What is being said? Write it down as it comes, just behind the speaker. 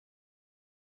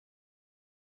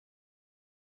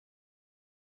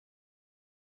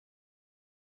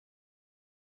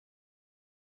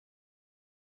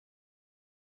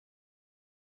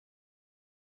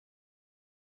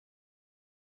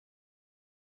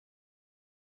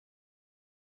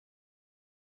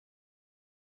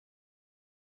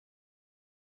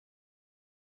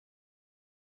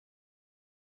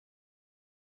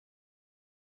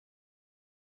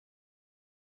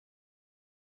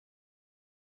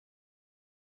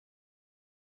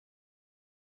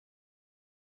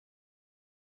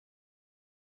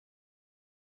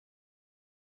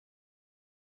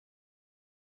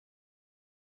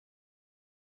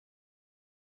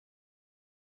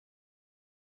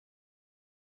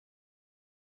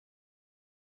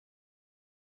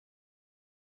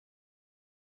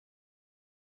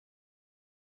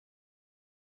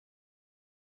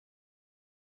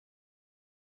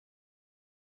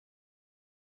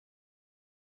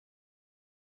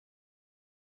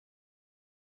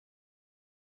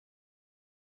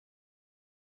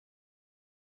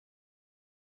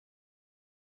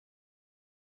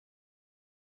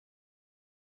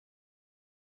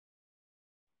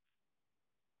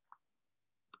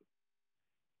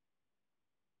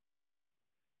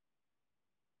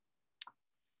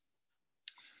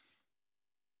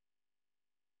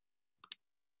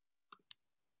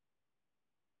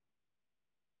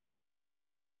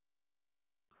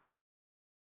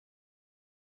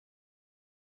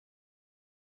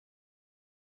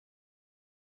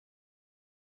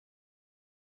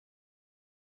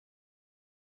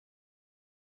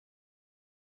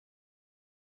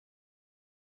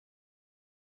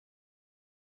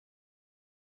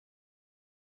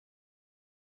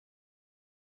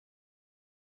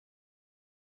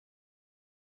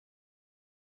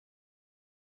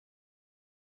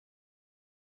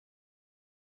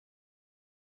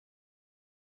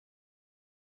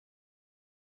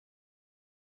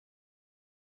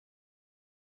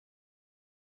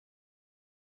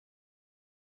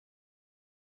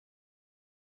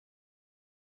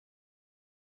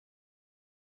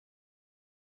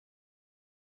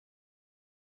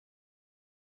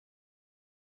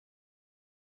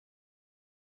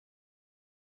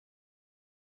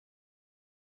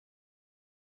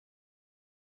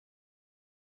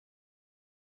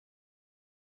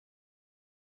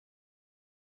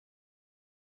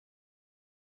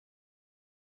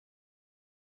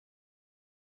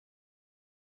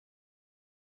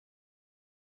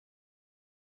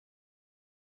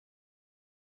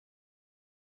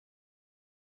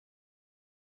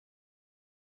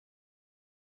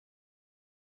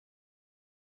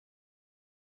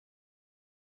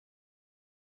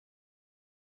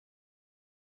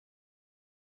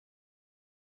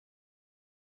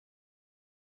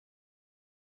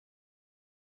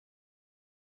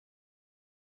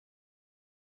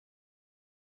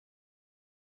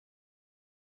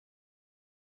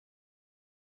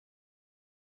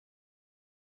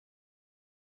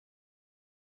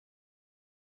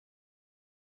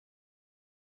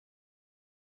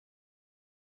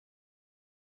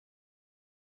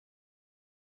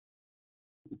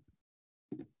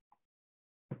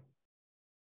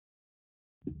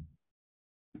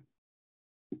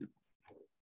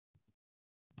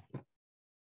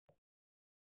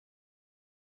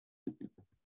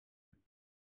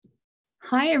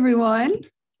Hi, everyone.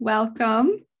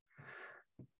 Welcome.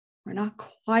 We're not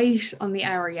quite on the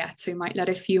hour yet, so we might let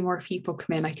a few more people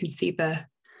come in. I can see the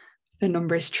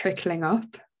numbers trickling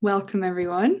up. Welcome,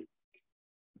 everyone.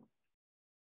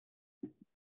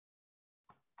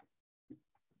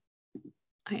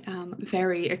 I am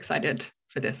very excited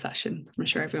for this session. I'm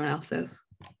sure everyone else is.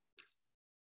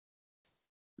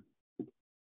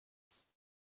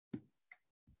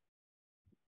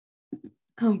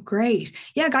 Oh, great.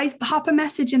 Yeah, guys, pop a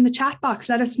message in the chat box.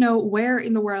 Let us know where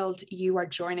in the world you are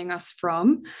joining us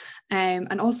from.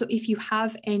 And also, if you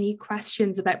have any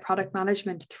questions about product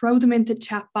management, throw them in the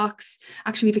chat box.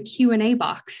 Actually, we have a Q&A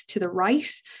box to the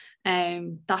right.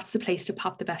 That's the place to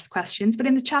pop the best questions. But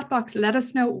in the chat box, let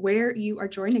us know where you are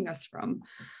joining us from.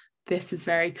 This is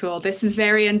very cool. This is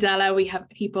very Andela. We have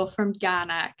people from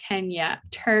Ghana, Kenya,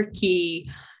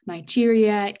 Turkey,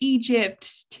 Nigeria,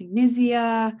 Egypt,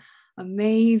 Tunisia.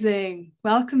 Amazing.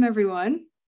 Welcome, everyone.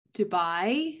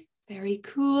 Dubai, very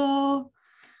cool.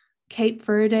 Cape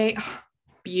Verde, oh,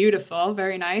 beautiful,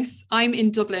 very nice. I'm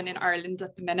in Dublin in Ireland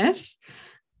at the minute.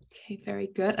 Okay, very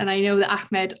good. And I know that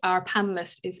Ahmed, our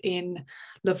panelist, is in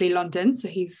lovely London, so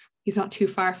he's not too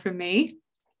far from me.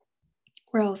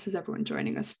 Where else is everyone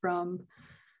joining us from?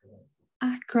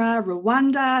 Accra,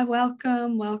 Rwanda,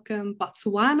 welcome, welcome.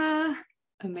 Botswana,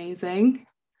 amazing.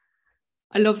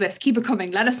 I love this. Keep it coming.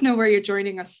 Let us know where you're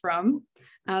joining us from.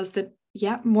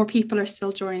 More people are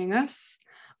still joining us.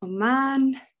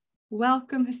 Oman,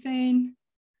 welcome, Hussein.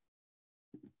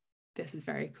 This is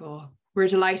very cool. We're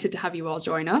delighted to have you all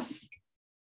join us.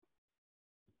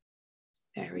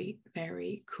 Very,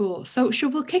 very cool. So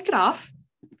we'll kick it off.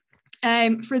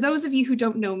 For those of you who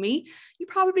don't know me, you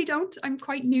probably don't. I'm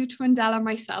quite new to Andela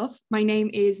myself. My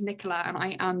name is Nicola and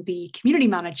I am the community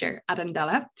manager at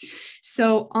Andela.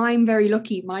 So I'm very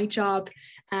lucky. My job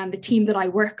and the team that I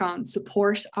work on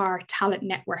support our talent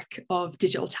network of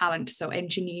digital talent. So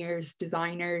engineers,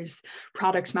 designers,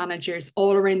 product managers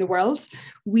all around the world.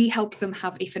 We help them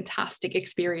have a fantastic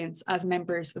experience as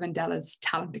members of Andela's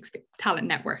talent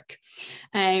network.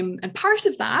 And part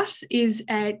of that is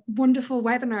wonderful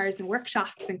webinars and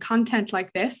workshops and content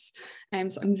like this.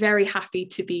 So I'm very happy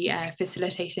to be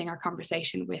facilitating our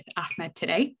conversation with Ahmed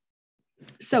today.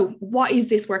 So what is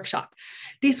this workshop?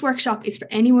 This workshop is for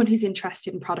anyone who's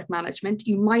interested in product management.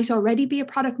 You might already be a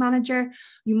product manager.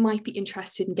 You might be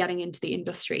interested in getting into the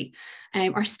industry.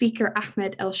 Our speaker,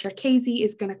 Ahmed El-Sharkazi,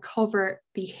 is going to cover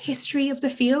the history of the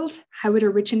field, how it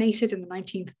originated in the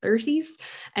 1930s,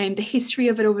 and the history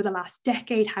of it over the last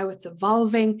decade, how it's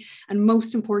evolving, and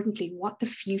most importantly, what the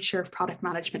future of product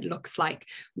management looks like.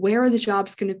 Where are the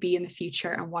jobs going to be in the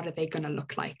future and what are they going to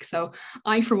look like? So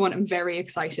I, for one, am very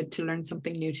excited to learn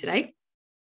something new today.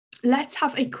 Let's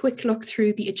have a quick look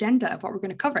through the agenda of what we're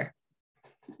going to cover.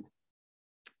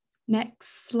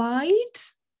 Next slide.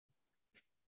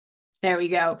 There we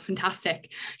go.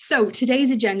 Fantastic. So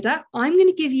today's agenda, I'm going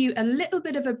to give you a little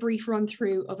bit of a brief run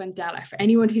through of Andela. For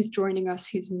anyone who's joining us,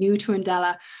 who's new to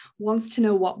Andela, wants to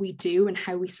know what we do and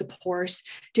how we support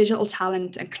digital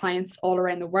talent and clients all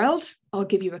around the world, I'll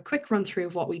give you a quick run through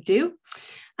of what we do.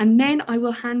 And then I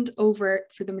will hand over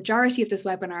for the majority of this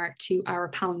webinar to our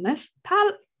panelist,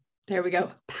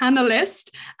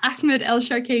 Ahmed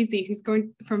El-Sharkazi, who's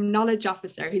going from Knowledge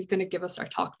Officer, who's going to give us our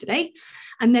talk today.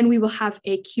 And then we will have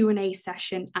a Q&A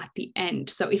session at the end.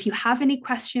 So if you have any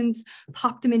questions,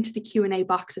 pop them into the Q&A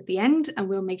box at the end, and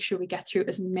we'll make sure we get through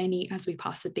as many as we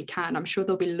possibly can. I'm sure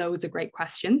there'll be loads of great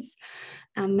questions.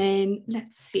 And then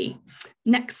let's see,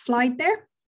 next slide there.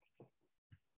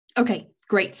 Okay.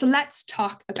 Great. So let's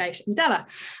talk about Andela.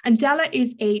 Andela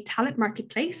is a talent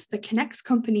marketplace that connects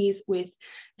companies with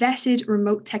vetted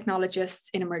remote technologists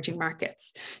in emerging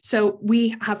markets. So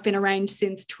we have been around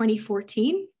since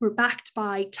 2014. We're backed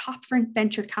by top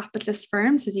venture capitalist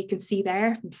firms, as you can see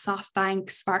there, from SoftBank,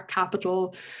 Spark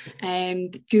Capital,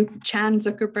 Google, Chan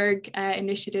Zuckerberg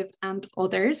Initiative, and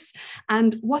others.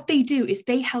 And what they do is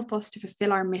they help us to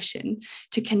fulfill our mission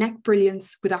to connect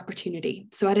brilliance with opportunity.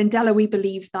 So at Andela, we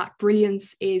believe that brilliance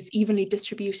is evenly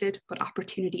distributed, but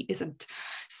opportunity isn't.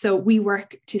 So we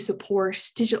work to support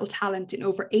digital talent in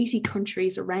over 80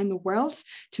 countries around the world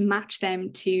to match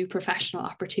them to professional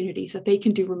opportunities that they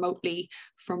can do remotely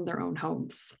from their own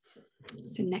homes.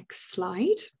 So next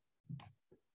slide.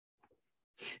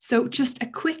 So just a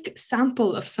quick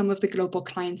sample of some of the global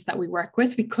clients that we work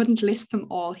with. We couldn't list them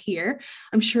all here.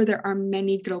 I'm sure there are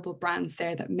many global brands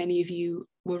there that many of you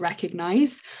will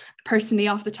recognize. Personally,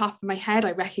 off the top of my head,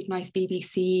 I recognize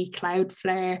BBC,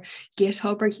 Cloudflare,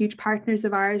 GitHub are huge partners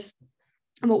of ours.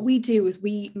 And what we do is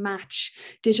we match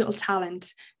digital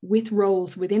talent with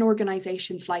roles within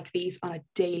organizations like these on a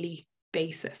daily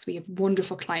basis. We have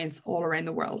wonderful clients all around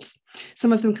the world.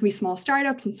 Some of them can be small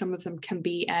startups and some of them can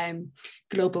be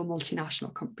global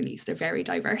multinational companies. They're very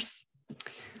diverse.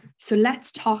 So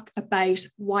let's talk about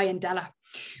why Andela.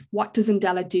 What does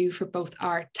Andela do for both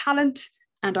our talent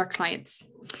and our clients?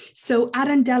 So at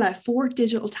Andela, for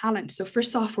digital talent, so for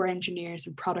software engineers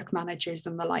and product managers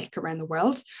and the like around the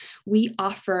world, we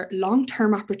offer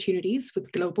long-term opportunities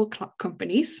with global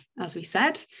companies, as we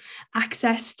said,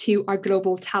 access to our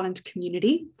global talent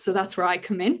community. So that's where I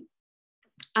come in.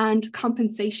 And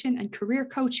compensation and career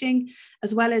coaching,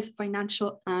 as well as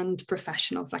financial and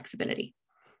professional flexibility.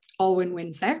 All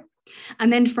win-wins there.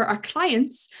 And then for our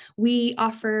clients, we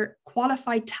offer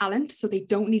qualified talent, so they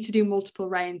don't need to do multiple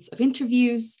rounds of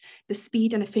interviews. The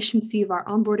speed and efficiency of our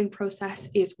onboarding process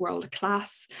is world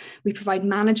class. We provide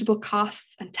manageable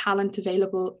costs and talent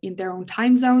available in their own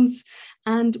time zones.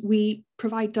 And we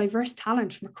provide diverse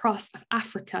talent from across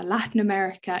Africa, Latin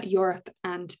America, Europe,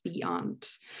 and beyond.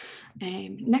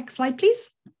 Next slide, please.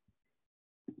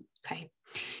 Okay,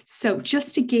 so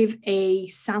just to give a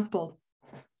sample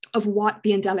of what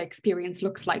the Andela experience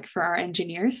looks like for our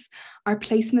engineers, our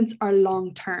placements are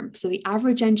long-term. So the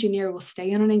average engineer will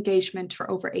stay on an engagement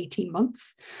for over 18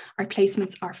 months. Our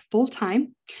placements are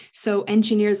full-time. So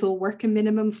engineers will work a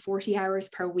minimum 40 hours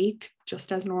per week,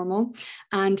 just as normal,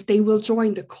 and they will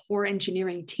join the core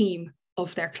engineering team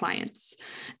of their clients.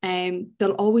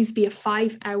 There'll always be a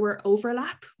 5-hour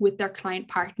overlap with their client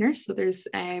partners. So there's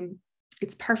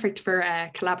it's perfect for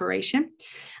collaboration.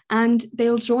 And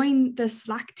they'll join the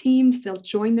Slack teams, they'll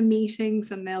join the meetings,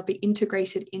 and they'll be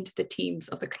integrated into the teams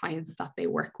of the clients that they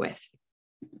work with.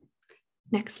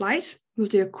 Next slide. We'll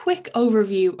do a quick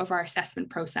overview of our assessment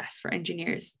process for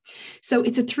engineers. So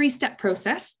it's a 3-step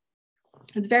process.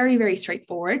 It's very, very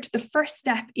straightforward. The first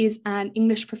step is an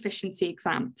English proficiency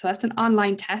exam. So that's an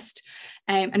online test.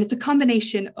 And it's a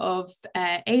combination of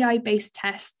AI-based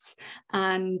tests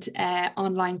and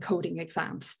online coding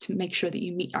exams to make sure that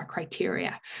you meet our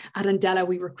criteria. At Andela,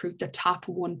 we recruit the top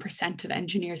 1% of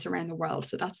engineers around the world.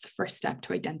 So that's the first step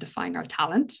to identifying our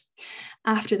talent.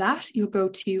 After that, you'll go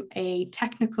to a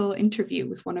technical interview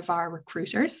with one of our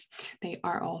recruiters. They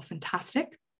are all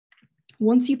fantastic.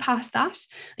 Once you pass that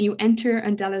and you enter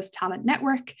Andela's talent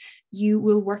network, you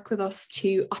will work with us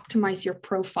to optimize your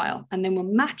profile, and then we'll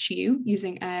match you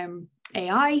using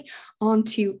AI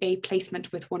onto a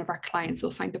placement with one of our clients.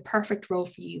 We'll find the perfect role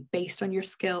for you based on your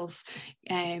skills,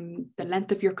 the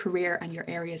length of your career, and your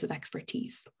areas of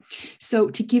expertise.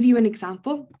 So to give you an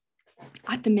example,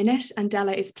 at the minute,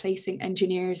 Andela is placing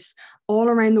engineers all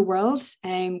around the world.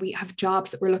 We have jobs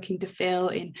that we're looking to fill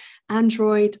in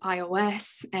Android,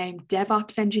 iOS,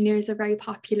 DevOps engineers are very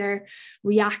popular,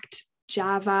 React,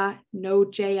 Java,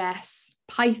 Node.js,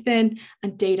 Python,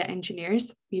 and data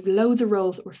engineers. We have loads of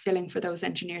roles that we're filling for those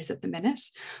engineers at the minute.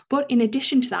 But in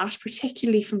addition to that,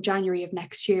 particularly from January of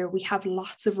next year, we have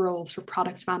lots of roles for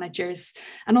product managers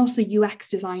and also UX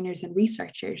designers and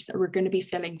researchers that we're going to be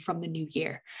filling from the new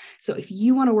year. So if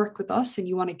you want to work with us and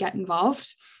you want to get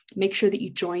involved, make sure that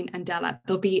you join Andela.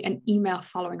 There'll be an email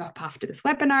following up after this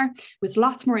webinar with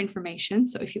lots more information.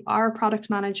 So if you are a product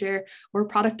manager or a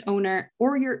product owner,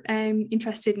 or you're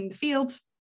interested in the field,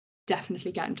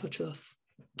 definitely get in touch with us.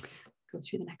 Go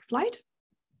through the next slide.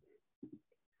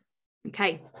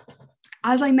 Okay.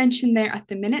 As I mentioned there at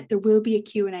the minute, there will be a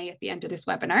Q&A at the end of this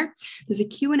webinar. There's a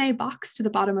Q&A box to the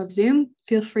bottom of Zoom.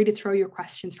 Feel free to throw your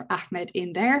questions for Ahmed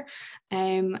in there,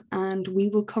 and we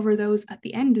will cover those at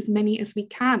the end, as many as we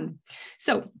can.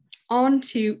 So on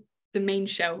to the main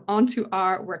show, on to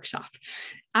our workshop.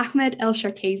 Ahmed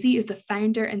El-Sharkazi is the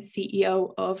founder and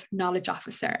CEO of Knowledge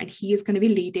Officer, and he is going to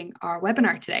be leading our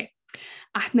webinar today.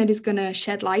 Ahmed is going to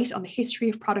shed light on the history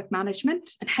of product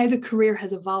management and how the career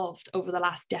has evolved over the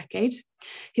last decade.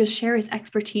 He'll share his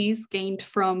expertise gained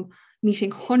from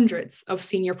meeting hundreds of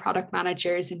senior product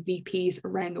managers and VPs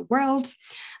around the world.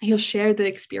 And he'll share the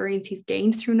experience he's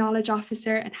gained through Knowledge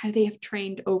Officer and how they have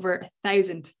trained over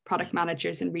 1,000 product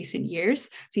managers in recent years. So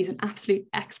he's an absolute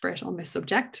expert on this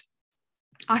subject.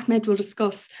 Ahmed will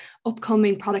discuss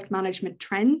upcoming product management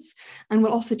trends and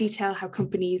will also detail how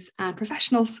companies and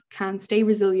professionals can stay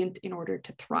resilient in order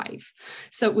to thrive.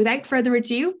 So without further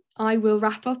ado, I will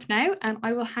wrap up now and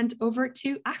I will hand over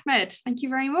to Ahmed. Thank you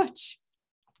very much.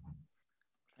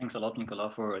 Thanks a lot, Nicola,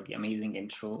 for the amazing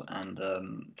intro, and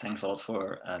thanks a lot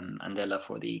for Andela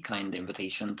for the kind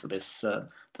invitation to this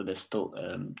talk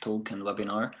and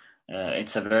webinar.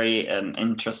 It's a very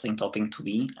interesting topic to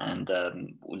me, and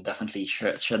we'll definitely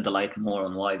shed the light more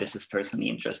on why this is personally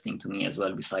interesting to me as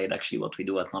well, beside actually what we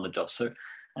do at Knowledge Officer.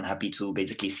 and happy to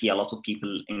basically see a lot of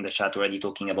people in the chat already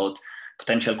talking about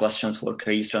potential questions for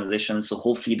career transition. So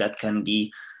hopefully that can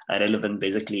be a relevant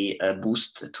basically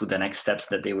boost to the next steps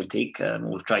that they will take.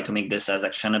 We'll try to make this as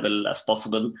actionable as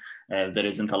possible. There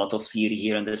isn't a lot of theory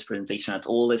here in this presentation at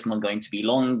all. It's not going to be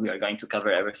long. We are going to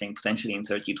cover everything potentially in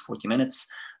 30 to 40 minutes.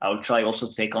 I will try also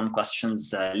to take on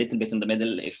questions a little bit in the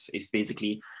middle if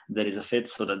basically there is a fit,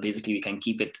 so that basically we can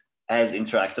keep it as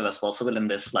interactive as possible in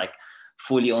this like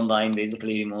fully online,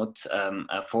 basically remote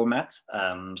format.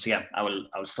 So yeah, I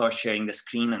will start sharing the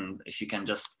screen, and if you can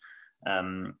just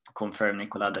confirm,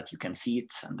 Nicola, that you can see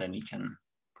it, and then we can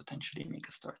potentially make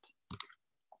a start.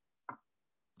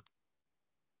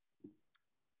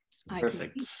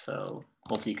 Perfect. So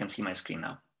hopefully you can see my screen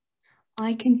now.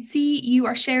 I can see you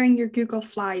are sharing your Google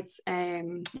Slides.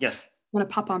 Yes. Want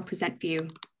to pop on present view?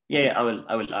 Yeah, I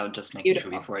will just make sure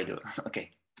before I do.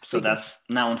 Okay. So that's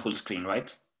now on full screen,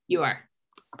 right? You are.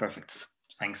 Perfect.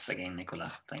 Thanks again,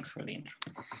 Nicola. Thanks for the intro.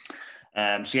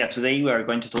 So yeah, today we are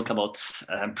going to talk about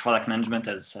product management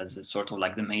as sort of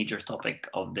like the major topic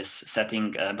of this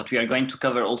setting, but we are going to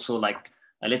cover also like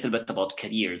a little bit about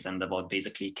careers and about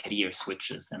basically career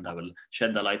switches, and I will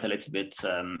shed the light a little bit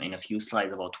in a few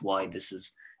slides about why this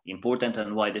is important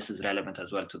and why this is relevant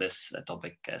as well to this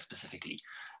topic specifically.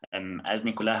 As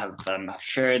Nicola have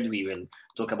shared, we will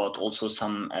talk about also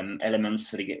some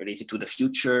elements related to the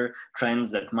future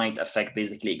trends that might affect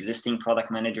basically existing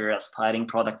product manager, aspiring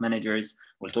product managers.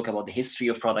 We'll talk about the history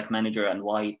of product manager and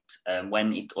why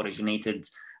when it originated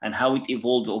and how it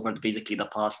evolved over basically the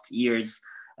past years.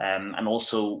 And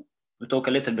also we'll talk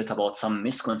a little bit about some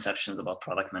misconceptions about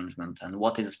product management and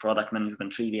what is product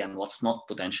management really and what's not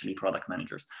potentially product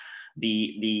managers.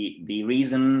 The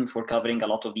reason for covering a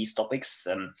lot of these topics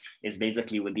is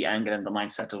basically with the angle and the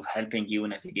mindset of helping you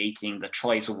navigating the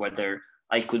choice of whether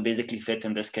I could basically fit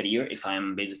in this career if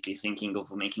I'm basically thinking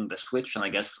of making the switch. And I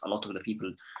guess a lot of the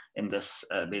people in this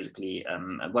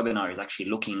webinar is actually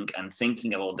looking and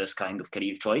thinking about this kind of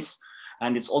career choice.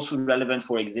 And it's also relevant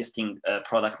for existing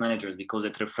product managers because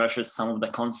it refreshes some of the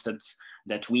concepts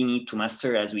that we need to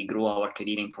master as we grow our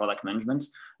career in product management.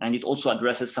 And it also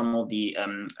addresses some of the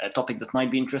topics that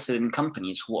might be interested in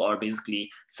companies who are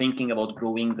basically thinking about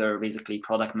growing their basically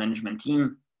product management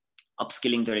team,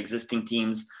 upskilling their existing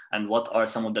teams, and what are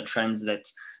some of the trends that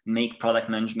make product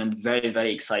management very,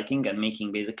 very exciting and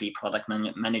making basically product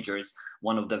managers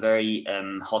one of the very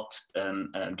hot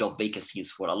job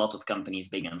vacancies for a lot of companies,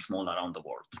 big and small, around the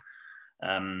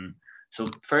world. So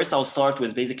first I'll start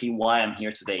with basically why I'm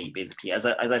here today. Basically, as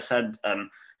I said,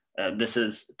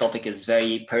 this topic is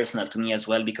very personal to me as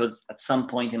well, because at some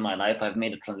point in my life, I've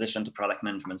made a transition to product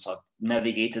management. So I've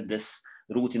navigated this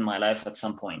route in my life at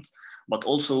some point. But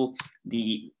also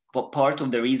part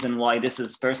of the reason why this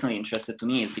is personally interested to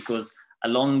me is because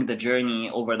along the journey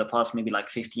over the past maybe like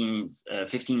 15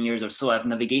 years or so, I've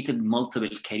navigated multiple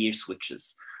career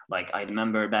switches. Like I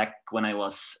remember back when I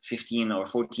was 15 or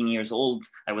 14 years old,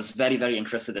 I was very, very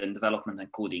interested in development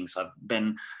and coding. So I've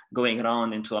been going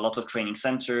around into a lot of training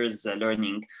centers,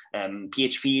 learning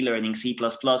PHP, learning C++,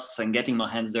 and getting my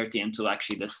hands dirty into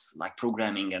actually this like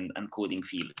programming and coding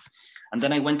fields. And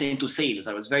then I went into sales.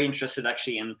 I was very interested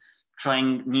actually in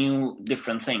trying new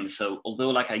different things. So although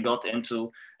like I got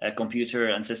into computer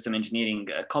and system engineering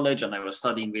college and I was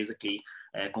studying basically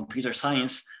computer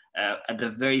science, at the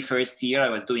very first year, I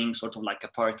was doing sort of like a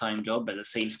part-time job as a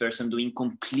salesperson, doing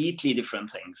completely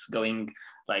different things, going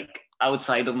like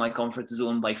outside of my comfort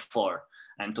zone by far,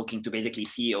 and talking to basically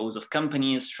CEOs of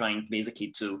companies, trying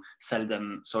basically to sell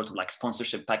them sort of like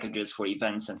sponsorship packages for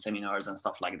events and seminars and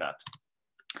stuff like that.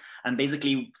 And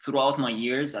basically throughout my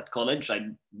years at college,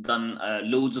 I'd done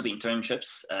loads of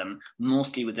internships,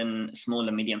 mostly within small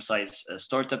and medium-sized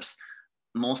startups,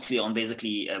 mostly on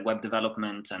basically web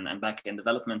development and back-end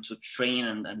development to train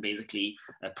and basically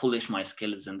polish my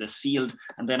skills in this field.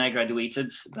 And then I graduated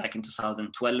back in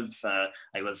 2012.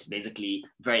 I was basically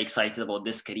very excited about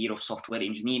this career of software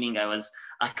engineering. I was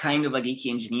a kind of a geeky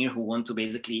engineer who want to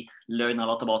basically learn a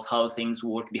lot about how things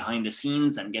work behind the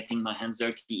scenes and getting my hands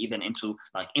dirty even into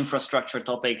like infrastructure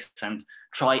topics and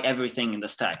try everything in the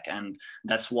stack. And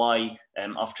that's why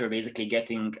after basically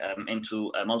getting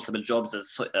into multiple jobs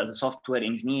as a software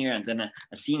engineer and then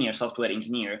a senior software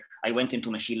engineer, I went into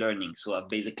machine learning. So I've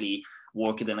basically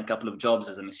worked in a couple of jobs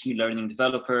as a machine learning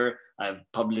developer. I've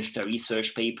published a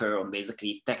research paper on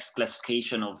basically text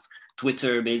classification of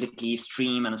Twitter, basically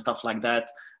stream and stuff like that.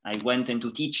 I went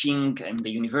into teaching in the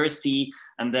university,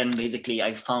 and then basically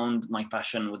I found my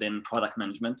passion within product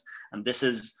management. And this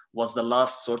was the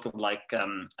last sort of like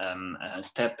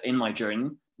step in my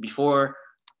journey. Before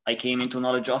I came into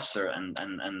Knowledge Officer, and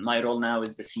my role now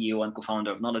is the CEO and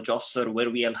co-founder of Knowledge Officer, where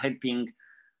we are helping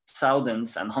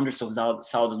thousands and hundreds of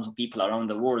thousands of people around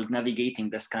the world navigating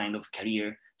this kind of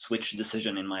career switch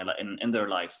decision in their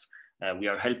life. We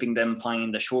are helping them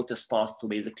find the shortest path to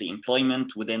basically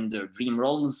employment within their dream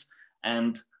roles,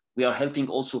 and we are helping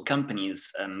also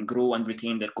companies grow and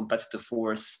retain their competitive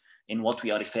force in what we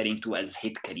are referring to as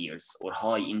hit careers or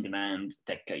high in demand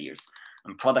tech careers.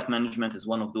 And product management is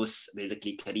one of those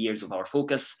basically careers of our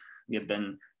focus. We have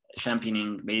been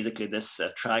championing basically this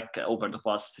track over the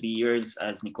past 3 years.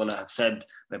 As Nicola have said,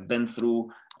 we've been through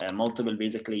multiple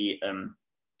basically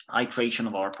iteration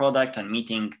of our product and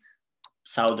meeting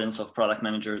thousands of product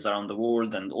managers around the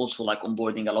world, and also like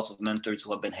onboarding a lot of mentors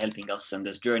who have been helping us in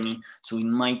this journey. So we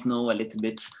might know a little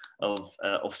bit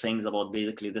of things about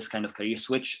basically this kind of career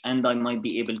switch, and I might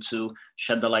be able to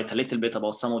shed the light a little bit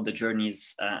about some of the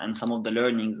journeys and some of the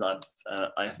learnings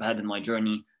I've had in my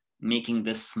journey, making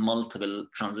this multiple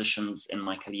transitions in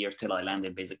my career till I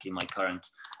landed basically my current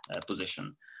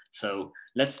position. So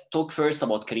let's talk first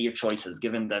about career choices,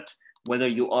 given that whether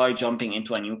you are jumping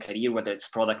into a new career, whether it's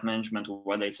product management or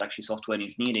whether it's actually software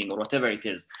engineering or whatever it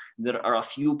is, there are a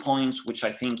few points which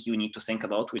I think you need to think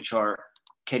about, which are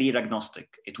career agnostic.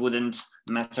 It wouldn't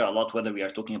matter a lot whether we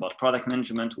are talking about product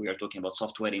management, we are talking about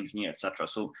software engineer, etc.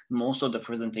 So most of the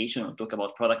presentation will talk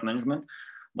about product management,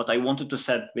 but I wanted to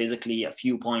set basically a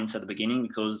few points at the beginning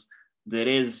because there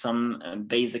is some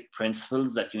basic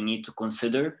principles that you need to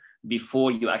consider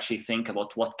before you actually think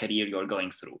about what career you're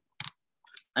going through.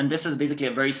 And this is basically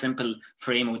a very simple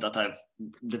framework that I've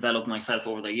developed myself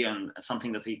over the year, and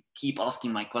something that I keep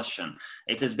asking my question.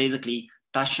 It is basically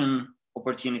passion,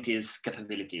 opportunities,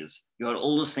 capabilities. You are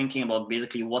always thinking about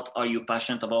basically what are you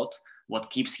passionate about, what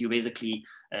keeps you basically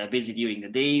busy during the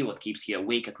day, what keeps you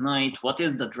awake at night, what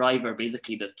is the driver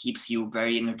basically that keeps you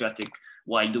very energetic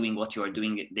while doing what you are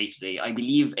doing day to day. I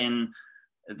believe in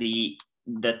the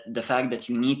fact that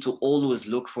you need to always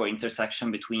look for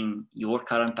intersection between your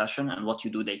current passion and what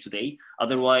you do day to day.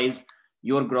 Otherwise,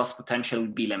 your growth potential will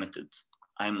be limited.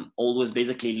 I'm always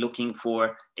basically looking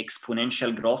for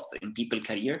exponential growth in people's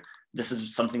career. This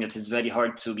is something that is very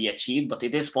hard to be achieved, but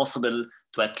it is possible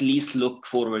to at least look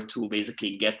forward to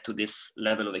basically get to this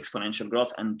level of exponential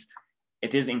growth. And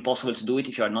it is impossible to do it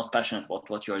if you are not passionate about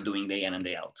what you are doing day in and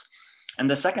day out. And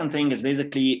the second thing is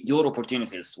basically your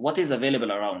opportunities. What is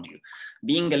available around you?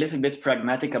 Being a little bit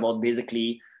pragmatic about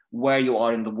basically where you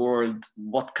are in the world,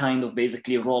 what kind of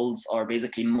basically roles are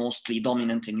basically mostly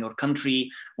dominant in your country,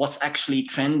 what's actually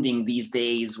trending these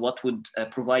days, what would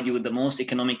provide you with the most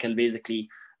economical, basically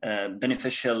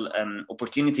beneficial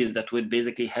opportunities that would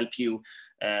basically help you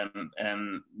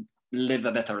live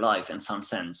a better life in some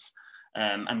sense.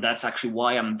 And that's actually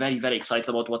why I'm very, very excited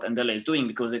about what Andela is doing,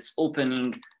 because it's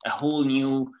opening a whole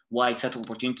new wide set of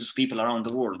opportunities to people around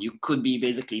the world. You could be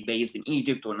basically based in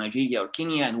Egypt or Nigeria or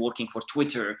Kenya and working for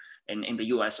Twitter in the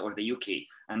US or the UK.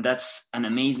 And that's an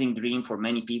amazing dream for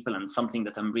many people and something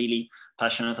that I'm really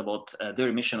passionate about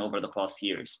their mission over the past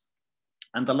years.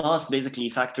 And the last basically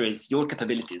factor is your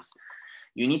capabilities.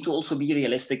 You need to also be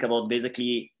realistic about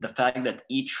basically the fact that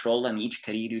each role and each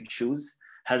career you choose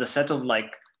has a set of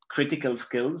like critical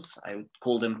skills. I would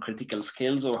call them critical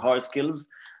skills or hard skills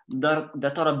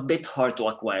that are a bit hard to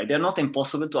acquire. They're not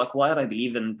impossible to acquire. I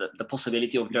believe in the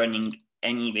possibility of learning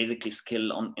any basically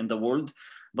skill in the world.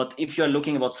 But if you're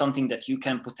looking about something that you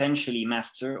can potentially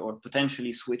master or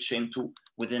potentially switch into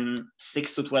within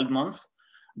 6 to 12 months,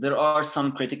 there are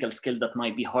some critical skills that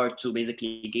might be hard to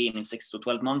basically gain in 6 to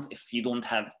 12 months if you don't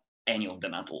have any of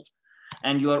them at all.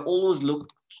 And you are always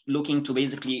looking to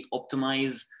basically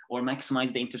optimize or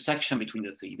maximize the intersection between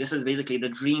the three. This is basically the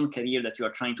dream career that you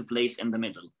are trying to place in the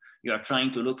middle. You are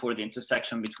trying to look for the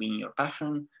intersection between your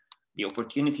passion, the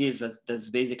opportunities that's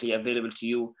basically available to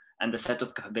you, and the set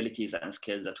of capabilities and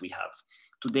skills that we have.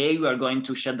 Today, we are going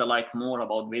to shed the light more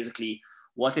about basically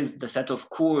what is the set of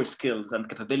core skills and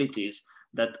capabilities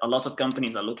that a lot of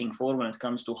companies are looking for when it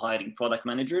comes to hiring product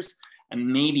managers. And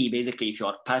maybe basically if you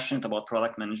are passionate about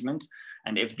product management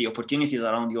and if the opportunities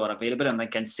around you are available, and I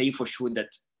can say for sure that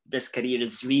this career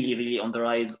is really, really on the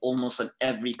rise almost in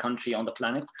every country on the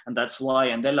planet. And that's why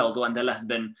Andela, although Andela has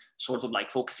been sort of like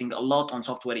focusing a lot on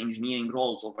software engineering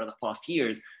roles over the past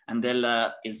years,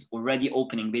 Andela is already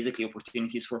opening basically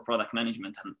opportunities for product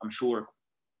management. And I'm sure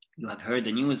you have heard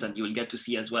the news and you will get to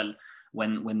see as well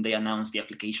when they announce the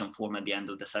application form at the end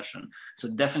of the session. So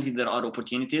definitely there are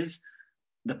opportunities.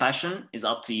 The passion is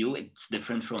up to you. It's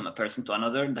different from a person to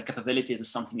another. The capabilities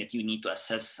is something that you need to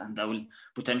assess, and that will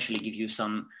potentially give you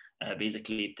some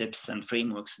basically tips and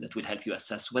frameworks that will help you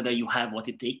assess whether you have what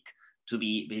it takes to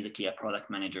be basically a product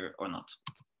manager or not.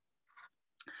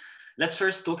 let's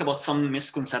first talk about some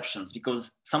misconceptions,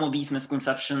 because some of these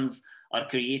misconceptions are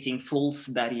creating false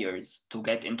barriers to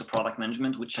get into product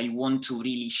management, which I want to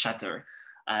really shatter.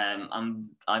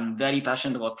 I'm very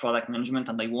passionate about product management,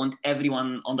 and I want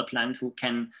everyone on the planet who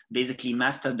can basically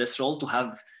master this role to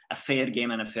have a fair game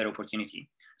and a fair opportunity.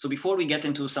 So before we get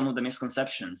into some of the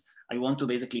misconceptions, I want to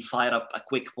basically fire up a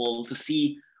quick poll to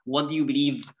see what do you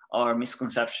believe are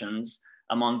misconceptions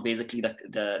among basically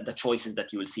the choices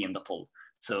that you will see in the poll.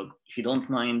 So if you don't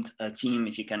mind, team,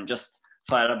 if you can just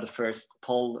fire up the first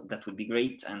poll, that would be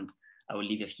great. And I will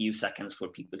leave a few seconds for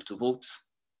people to vote.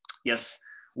 Yes.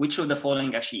 Which of the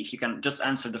following, actually, if you can just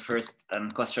answer the first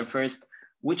question first,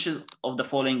 which of the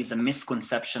following is a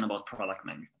misconception about product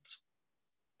management?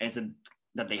 Is it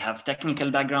that they have technical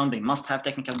background, they must have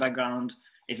technical background?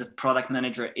 Is it product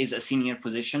manager is a senior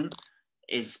position?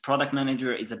 Is product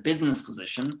manager is a business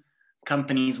position?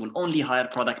 Companies will only hire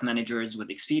product managers with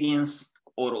experience,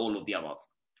 or all of the above?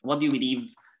 What do you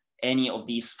believe any of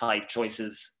these 5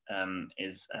 choices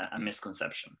is a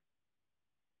misconception?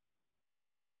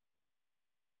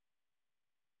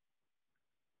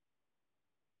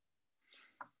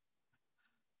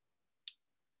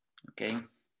 Okay,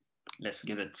 let's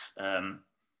give it.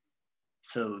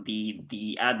 So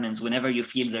the admins, whenever you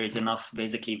feel there is enough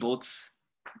basically votes,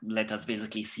 let us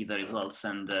basically see the results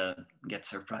and get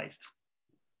surprised.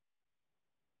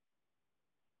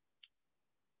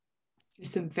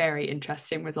 There's some very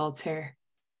interesting results here.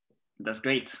 That's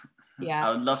great. Yeah,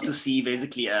 I would love to see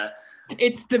basically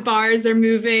it's the bars are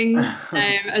moving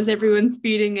as everyone's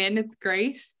feeding in. It's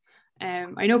great.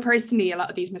 I know personally a lot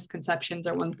of these misconceptions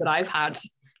are ones that I've had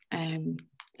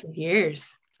for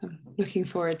years. So I'm looking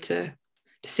forward to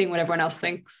seeing what everyone else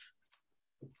thinks.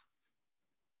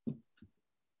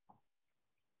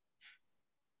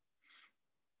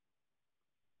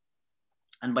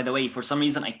 And by the way, for some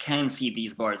reason, I can see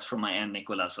these bars from my end,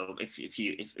 Nicola. So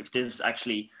if this is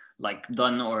actually like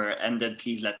done or ended,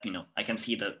 please let me know. I can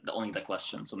see only the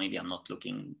question. So maybe I'm not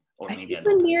looking, or maybe I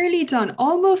don't. We're nearly done.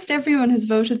 Almost everyone has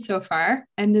voted so far,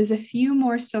 and there's a few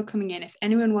more still coming in. If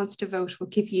anyone wants to vote, we'll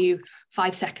give you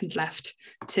 5 seconds left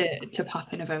to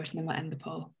pop in a vote, and then we'll end the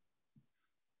poll.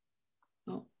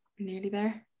 Oh, we're nearly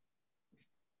there.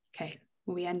 Okay,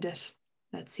 will we end it?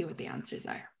 Let's see what the answers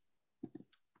are.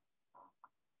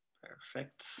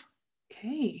 Perfect.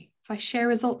 Okay, if I share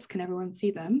results, can everyone see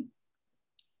them?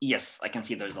 Yes, I can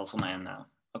see the results on my end now.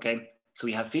 Okay, so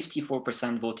we have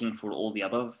 54% voting for all the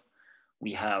above.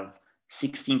 We have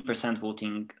 16%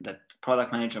 voting that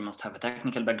product manager must have a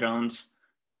technical background,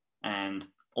 and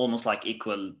almost like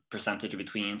equal percentage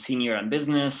between senior and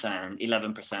business, and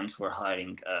 11% for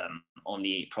hiring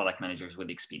only product managers with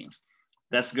experience.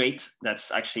 That's great.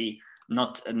 That's actually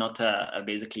not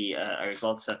basically a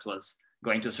result that was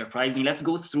going to surprise me. Let's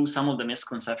go through some of the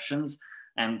misconceptions,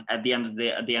 and at the end of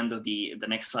the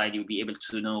next slide, you'll be able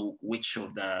to know which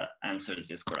of the answers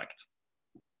is correct.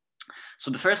 So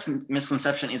the first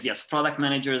misconception is, yes, product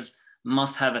managers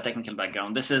must have a technical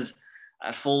background. This is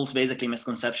a false, basically,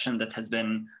 misconception that has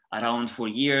been around for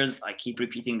years. I keep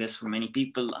repeating this for many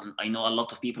people. I know a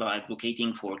lot of people are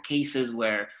advocating for cases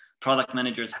where product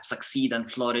managers have succeeded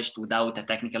and flourished without a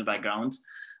technical background.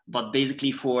 But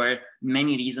basically, for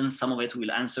many reasons, some of it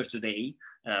we'll answer today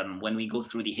when we go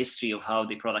through the history of how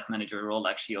the product manager role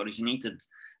actually originated.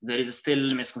 There is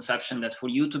still a misconception that for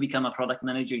you to become a product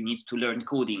manager, you need to learn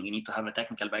coding, you need to have a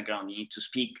technical background, you need to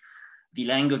speak the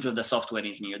language of the software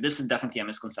engineer. This is definitely a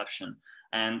misconception.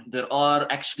 And there are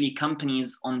actually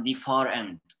companies on the far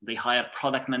end. They hire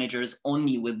product managers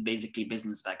only with basically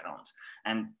business background.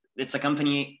 And it's a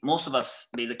company most of us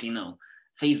basically know,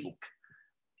 Facebook.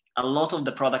 A lot of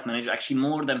the product manager, actually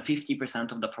more than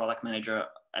 50% of the product manager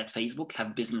at Facebook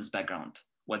have business background,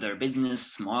 whether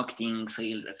business, marketing,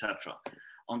 sales, etc.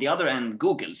 On the other end,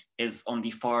 Google is on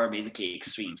the far basically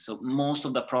extreme. So most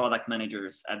of the product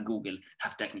managers at Google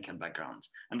have technical backgrounds.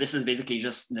 And this is basically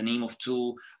just the name of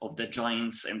 2 of the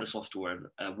giants in the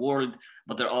software world.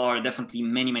 But there are definitely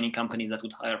many, many companies that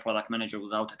would hire a product manager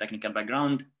without a technical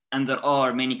background. And there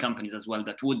are many companies as well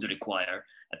that would require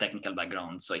a technical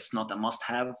background. So it's not a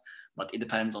must-have, but it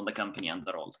depends on the company and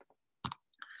the role.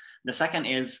 The second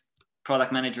is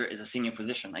product manager is a senior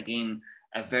position. Again,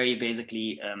 a very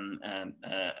basically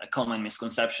a common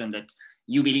misconception that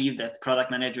you believe that product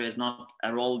manager is not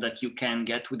a role that you can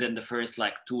get within the first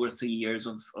like 2 or 3 years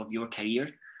of your career.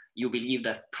 You believe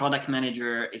that product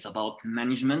manager is about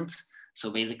management.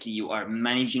 So basically you are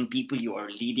managing people, you are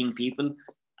leading people.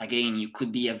 Again, you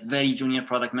could be a very junior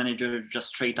product manager just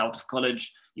straight out of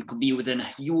college. You could be within a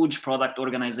huge product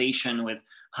organization with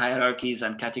hierarchies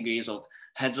and categories of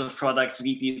heads of products,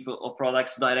 VP of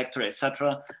products, director,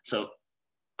 etc. So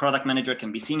product manager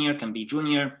can be senior, can be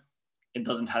junior. It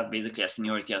doesn't have basically a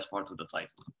seniority as part of the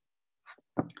title.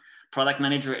 Product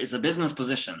manager is a business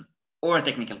position or a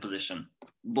technical position.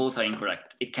 Both are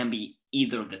incorrect. It can be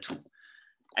either of the two.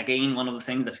 Again, one of the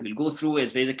things that we'll go through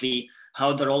is basically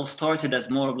how the role started as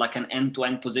more of like an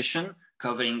end-to-end position,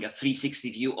 covering a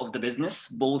 360 view of the business,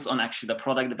 both on actually the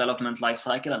product development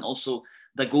lifecycle and also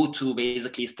the go-to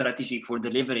basically strategy for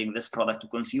delivering this product to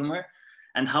consumer,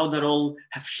 and how the role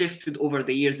have shifted over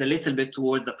the years a little bit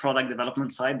towards the product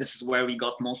development side. This is where we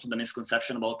got most of the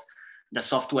misconception about the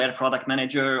software product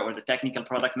manager or the technical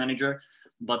product manager.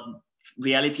 But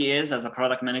reality is, as a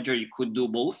product manager, you could do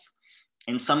both.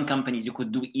 In some companies, you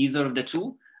could do either of the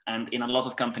two. And in a lot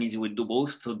of companies, you would do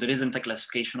both. So there isn't a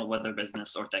classification of whether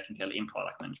business or technical in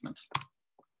product management.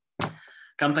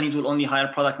 Companies will only hire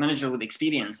product manager with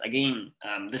experience. Again,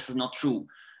 this is not true.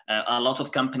 A lot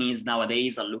of companies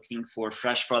nowadays are looking for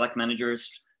fresh product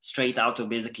managers straight out of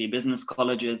basically business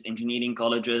colleges, engineering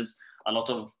colleges. A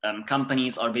lot of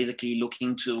companies are basically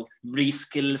looking to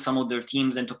reskill some of their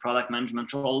teams into product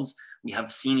management roles. We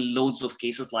have seen loads of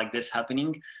cases like this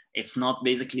happening. It's not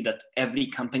basically that every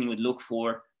company would look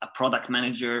for a product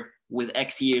manager with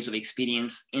X years of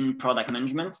experience in product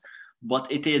management,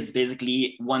 but it is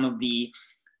basically one of the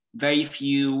very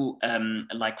few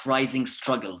like rising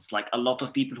struggles. Like a lot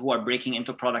of people who are breaking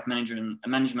into product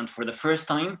management for the first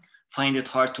time find it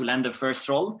hard to land their first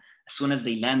role. As soon as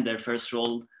they land their first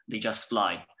role, they just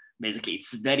fly. Basically,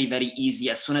 it's very, very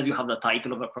easy. As soon as you have the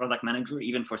title of a product manager,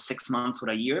 even for 6 months or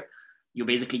a year, you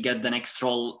basically get the next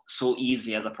role so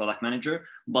easily as a product manager.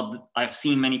 But I've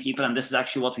seen many people, and this is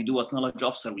actually what we do at Knowledge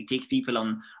Officer. We take people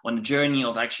on a journey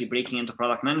of actually breaking into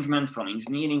product management from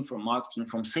engineering, from marketing,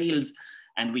 from sales,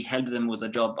 and we help them with a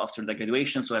job after the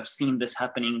graduation. So I've seen this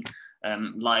happening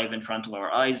live in front of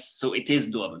our eyes. So it is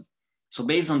doable. So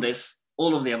based on this,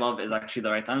 all of the above is actually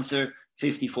the right answer.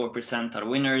 54% are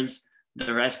winners.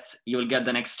 The rest, you'll get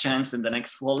the next chance in the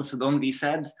next fall. So don't be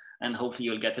sad, and hopefully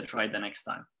you'll get it right the next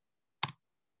time.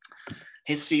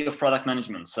 History of product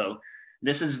management. So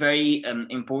this is very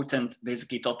important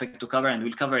basically topic to cover, and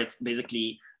we'll cover it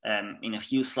basically in a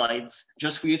few slides,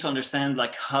 just for you to understand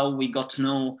like how we got to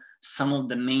know some of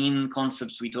the main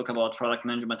concepts we talk about product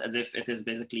management as if it is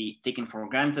basically taken for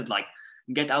granted, like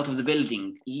get out of the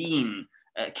building, lean,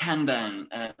 Kanban,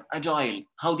 agile,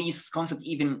 how these concepts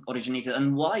even originated,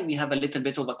 and why we have a little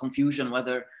bit of a confusion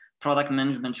whether product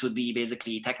management should be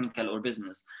basically technical or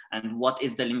business, and what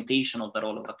is the limitation of the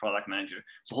role of the product manager.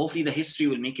 So hopefully the history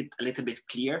will make it a little bit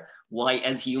clear why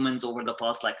as humans over the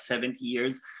past like 70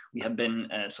 years, we have been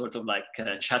sort of like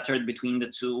chattered between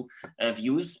the two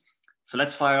views. So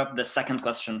let's fire up the second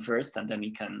question first, and then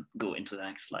we can go into the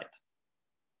next slide.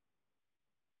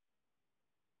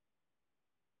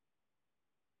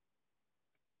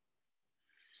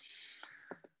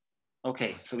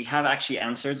 Okay, so we have actually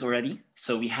answers already.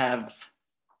 So we have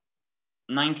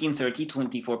 1930,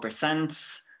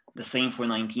 24%, the same for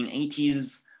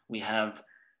 1980s. We have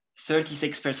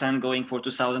 36% going for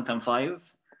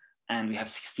 2005, and we have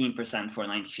 16% for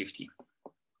 1950.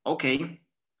 Okay,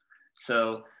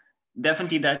 so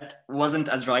definitely that wasn't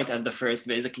as right as the first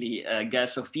basically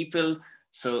guess of people.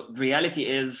 So the reality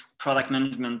is product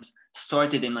management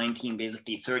started in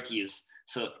 1930s.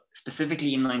 So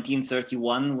specifically in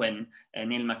 1931, when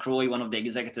Neil McRoy, one of the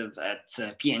executives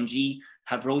at P&G,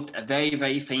 have wrote a very,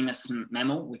 very famous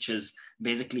memo, which is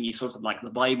basically sort of like the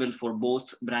Bible for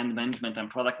both brand management and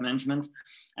product management.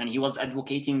 And he was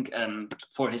advocating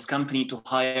for his company to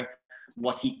hire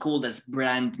what he called as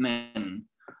brand men,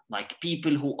 like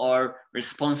people who are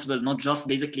responsible not just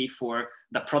basically for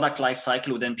the product life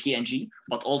cycle within P&G,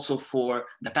 but also for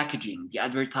the packaging, the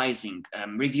advertising,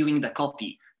 reviewing the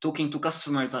copy, talking to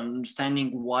customers, and understanding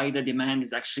why the demand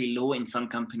is actually low in some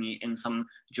company, in some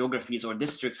geographies or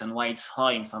districts, and why it's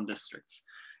high in some districts.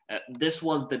 This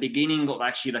was the beginning of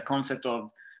actually the concept of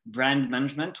brand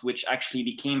management, which actually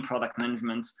became product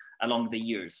management along the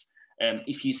years.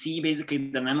 If you see basically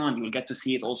the memo, and you will get to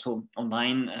see it also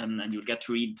online, and you'll get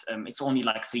to read, it's only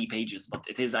like 3 pages, but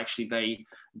it is actually very,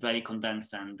 very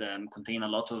condensed and contain a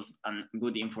lot of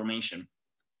good information.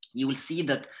 You will see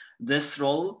that this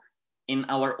role in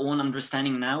our own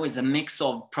understanding now is a mix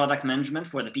of product management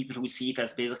for the people who see it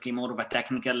as basically more of a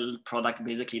technical product,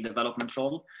 basically development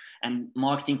role, and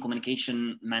marketing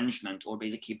communication management, or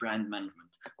basically brand management.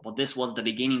 But this was the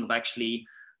beginning of actually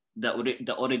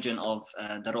the origin of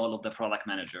the role of the product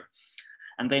manager.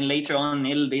 And then later on,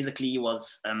 Neil basically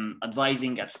was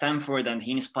advising at Stanford, and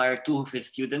he inspired 2 of his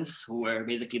students who were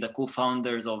basically the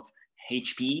co-founders of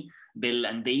HP, Bill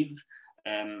and Dave.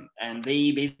 And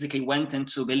they basically went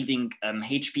into building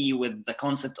HP with the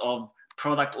concept of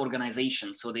product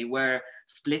organization. So they were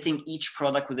splitting each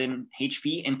product within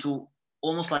HP into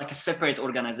almost like a separate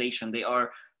organization. They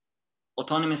are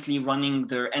autonomously running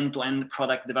their end-to-end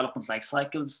product development life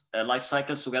cycles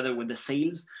together with the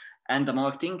sales and the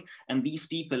marketing. And these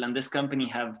people and this company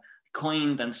have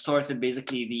coined and started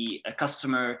basically the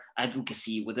customer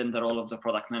advocacy within the role of the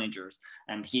product managers.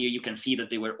 And here you can see that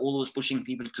they were always pushing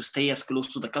people to stay as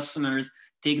close to the customers,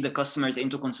 take the customers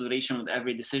into consideration with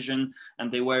every decision.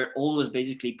 And they were always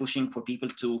basically pushing for people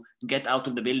to get out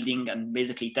of the building and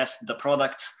basically test the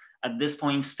products. At this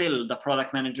point, still the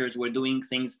product managers were doing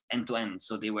things end to end.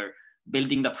 So they were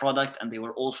building the product and they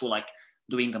were also like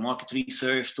doing the market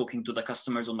research, talking to the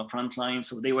customers on the front line.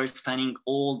 So they were spanning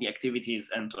all the activities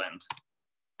end to end.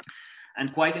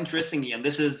 And quite interestingly, and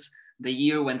this is the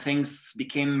year when things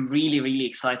became really, really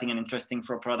exciting and interesting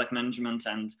for product management,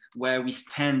 and where we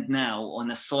stand now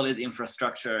on a solid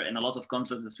infrastructure in a lot of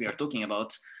concepts that we are talking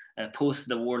about, post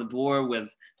the World War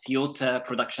with Toyota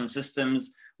production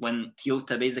systems, when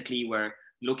Toyota basically were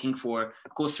looking for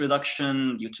cost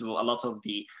reduction due to a lot of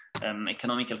the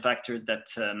economical factors that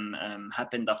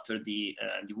happened after the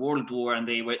World War, and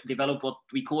they developed what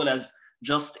we call as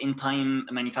just-in-time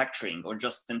manufacturing, or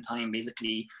just-in-time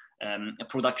basically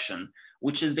production,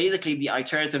 which is basically the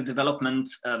iterative development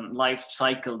life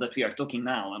cycle that we are talking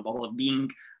now about,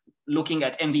 looking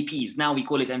at MVPs. Now we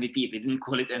call it MVP. They didn't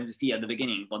call it MVP at the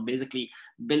beginning, but basically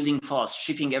building fast,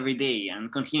 shipping every day,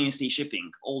 and continuously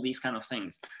shipping, all these kind of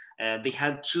things. They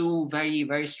had two very,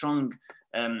 very strong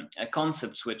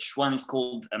concepts, which one is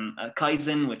called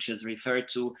Kaizen, which is referred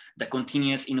to the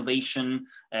continuous innovation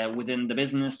within the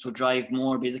business to drive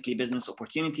more basically business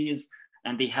opportunities.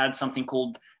 And they had something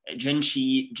called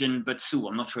Genshi Jinbutsu.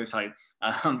 I'm not sure if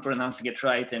I'm pronouncing it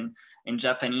right in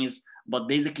Japanese, but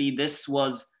basically this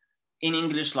was in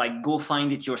English like go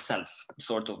find it yourself,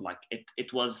 sort of like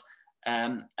it was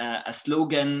a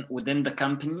slogan within the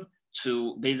company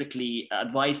to basically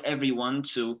advise everyone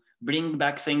to bring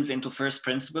back things into first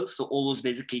principles. So always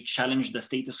basically challenge the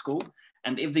status quo.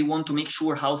 And if they want to make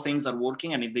sure how things are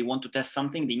working, and if they want to test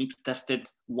something, they need to test it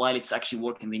while it's actually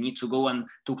working. They need to go and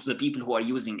talk to the people who are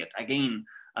using it. Again,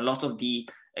 a lot of the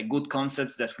good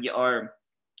concepts that we are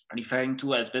referring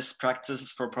to as best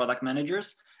practices for product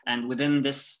managers. And within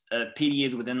this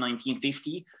period, within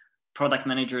 1950, product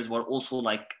managers were also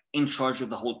like in charge of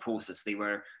the whole process. They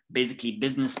were basically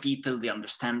business people. They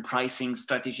understand pricing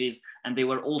strategies, and they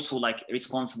were also like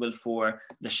responsible for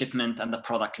the shipment and the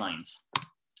product lines.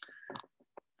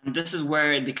 And this is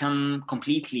where it became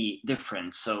completely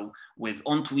different. So with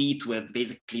OnTweet, with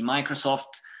basically Microsoft,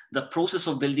 the process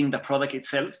of building the product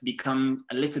itself become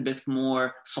a little bit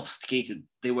more sophisticated.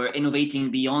 They were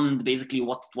innovating beyond basically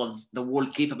what was the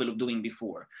world capable of doing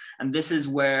before. And this is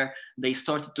where they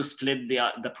started to split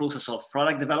the process of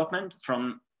product development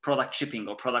from product shipping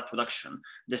or product production.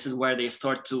 This is where they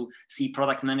start to see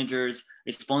product managers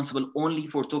responsible only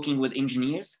for talking with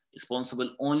engineers, responsible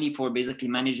only for basically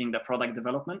managing the product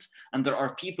development. And there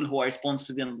are people who are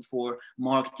responsible for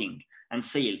marketing and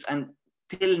sales. And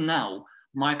till now,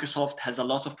 Microsoft has a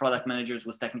lot of product managers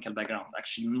with technical background.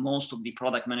 Actually, most of the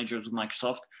product managers with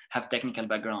Microsoft have technical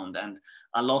background, and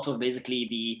a lot of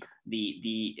basically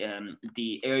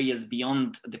the areas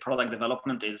beyond the product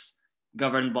development is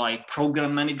governed by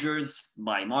program managers,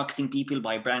 by marketing people,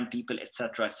 by brand people,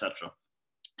 etc., etc.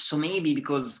 So maybe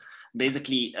because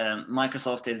basically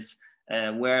Microsoft is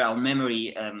where our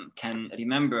memory can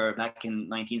remember back in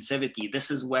 1970,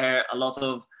 this is where a lot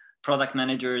of product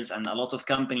managers and a lot of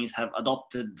companies have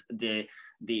adopted the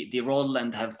role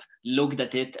and have looked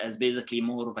at it as basically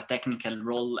more of a technical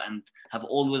role, and have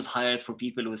always hired for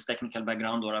people with technical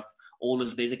background, or have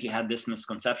always basically had this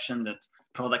misconception that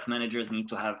product managers need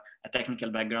to have a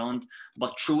technical background.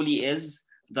 But truly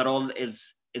the role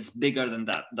is bigger than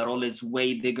that. The role is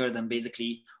way bigger than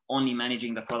basically only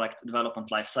managing the product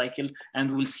development life cycle.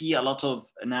 And we'll see a lot of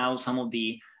now some of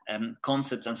the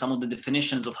concepts and some of the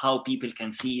definitions of how people can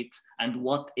see it, and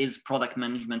what is product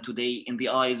management today in the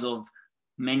eyes of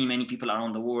many, many people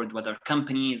around the world, whether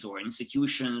companies or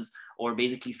institutions or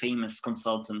basically famous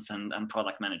consultants and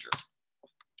product managers.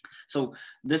 So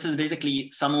this is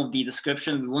basically some of the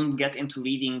description. We won't get into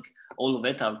reading all of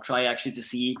it. I'll try actually to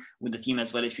see with the team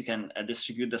as well if you can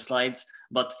distribute the slides,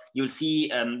 but you'll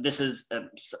see this is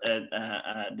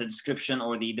the description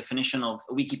or the definition of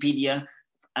Wikipedia: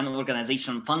 an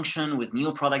organizational function with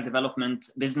new product development,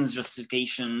 business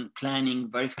justification, planning,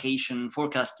 verification,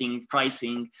 forecasting,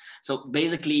 pricing. So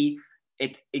basically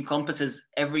it encompasses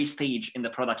every stage in the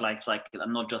product lifecycle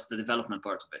and not just the development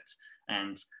part of it.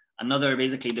 And Another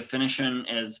basically definition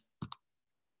is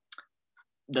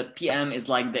the PM is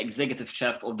like the executive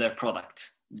chef of their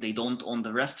product. They don't own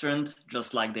the restaurant,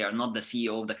 just like they are not the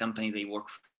CEO of the company they work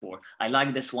for. I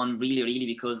like this one really, really,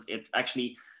 because it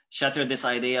actually shattered this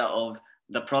idea of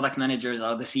the product managers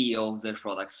are the CEO of their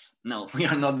products. No, we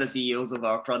are not the CEOs of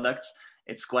our products.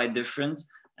 It's quite different.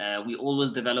 We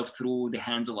always develop through the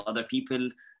hands of other people.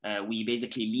 We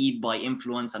basically lead by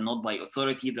influence and not by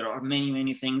authority. There are many,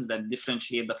 many things that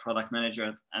differentiate the product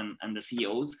manager and the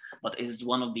CEOs, but it is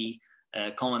one of the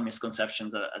common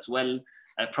misconceptions as well.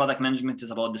 Product management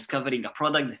is about discovering a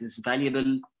product that is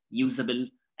valuable, usable,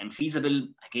 and feasible.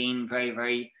 Again, very,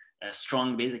 very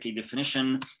strong, basically,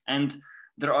 definition. And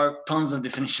there are tons of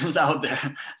definitions out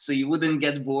there. So you wouldn't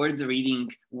get bored reading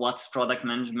what's product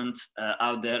management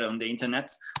out there on the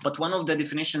internet. But one of the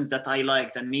definitions that I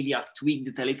liked, and maybe I've tweaked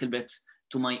it a little bit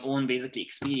to my own basically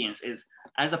experience, is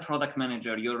as a product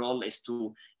manager, your role is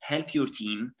to help your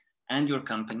team and your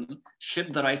company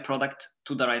ship the right product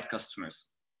to the right customers.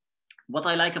 What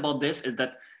I like about this is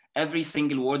that every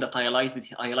single word that I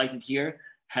highlighted here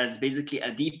has basically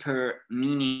a deeper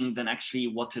meaning than actually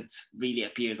what it really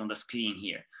appears on the screen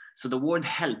here. So the word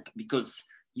help, because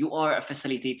you are a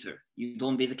facilitator, you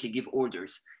don't basically give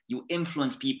orders, you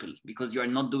influence people because you are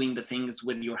not doing the things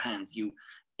with your hands. You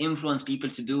influence people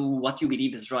to do what you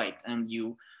believe is right, and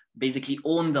you basically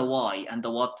own the why and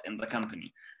the what in the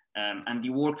company. And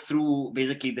you work through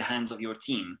basically the hands of your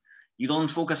team. You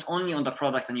don't focus only on the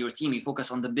product and your team, you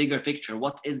focus on the bigger picture.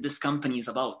 What is this company is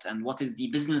about, and what is the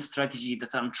business strategy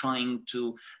that I'm trying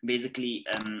to basically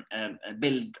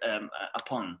build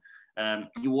upon.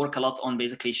 You work a lot on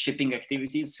basically shipping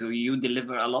activities, so you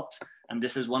deliver a lot. And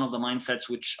this is one of the mindsets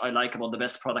which I like about the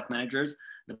best product managers.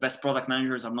 The best product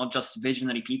managers are not just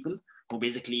visionary people who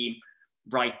basically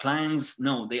write plans.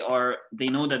 No, they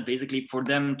know that basically for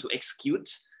them to execute,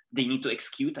 they need to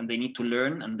execute and they need to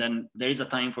learn. And then there is a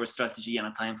time for strategy and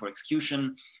a time for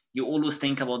execution. You always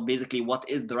think about basically what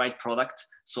is the right product.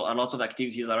 So a lot of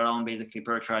activities are around basically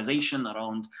prioritization,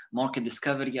 around market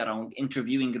discovery, around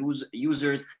interviewing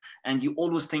users. And you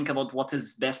always think about what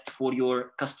is best for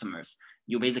your customers.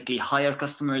 You basically hire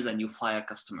customers and you fire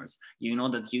customers. You know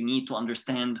that you need to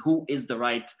understand who is the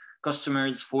right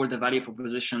customers for the value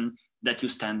proposition that you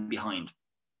stand behind.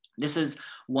 This is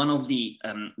one of the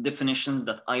definitions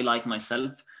that I like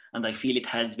myself, and I feel it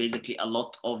has basically a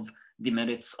lot of the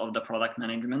merits of the product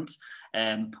management.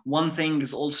 One thing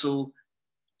is also,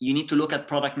 you need to look at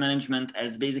product management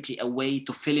as basically a way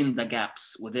to fill in the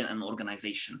gaps within an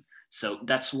organization. So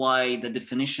that's why the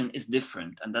definition is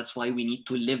different, and that's why we need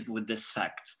to live with this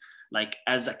fact. Like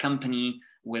as a company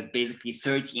with basically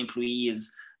 30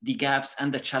 employees, the gaps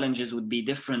and the challenges would be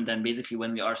different than basically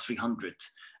when we are 300.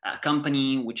 A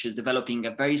company which is developing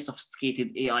a very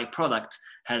sophisticated AI product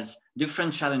has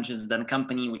different challenges than a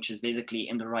company which is basically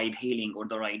in the ride hailing or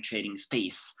the ride sharing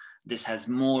space. This has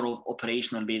more of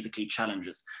operational basically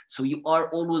challenges. So you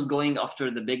are always going after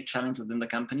the big challenge within the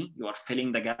company. You are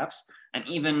filling the gaps. And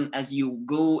even as you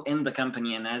go in the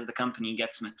company and as the company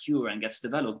gets mature and gets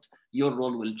developed, your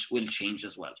role will change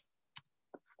as well.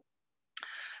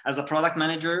 As a product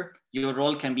manager, your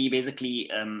role can be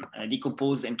basically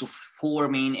decomposed into 4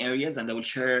 main areas, and I will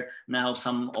share now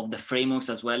some of the frameworks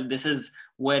as well. This is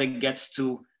where it gets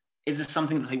to, is this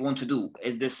something that I want to do?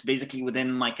 Is this basically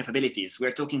within my capabilities?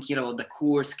 We're talking here about the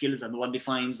core skills and what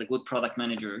defines a good product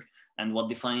manager and what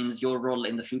defines your role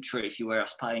in the future if you were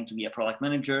aspiring to be a product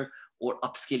manager or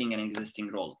upskilling an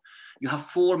existing role. You have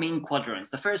 4 main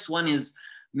quadrants. The first one is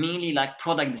mainly like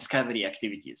product discovery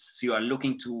activities. So you are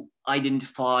looking to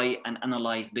identify and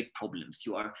analyze big problems.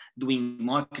 You are doing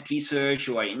market research,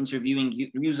 you are interviewing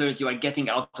users, you are getting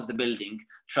out of the building,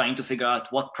 trying to figure out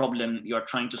what problem you are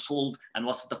trying to solve and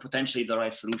what's potentially the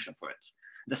right solution for it.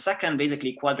 The second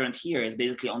basically quadrant here is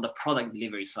basically on the product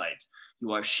delivery side.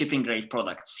 You are shipping great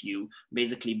products. You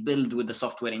basically build with the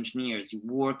software engineers. You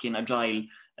work in agile,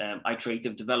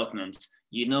 iterative development.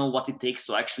 You know what it takes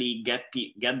to actually get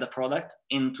the product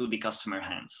into the customer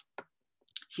hands.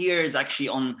 Here is actually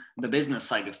on the business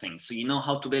side of things. So you know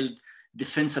how to build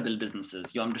defensible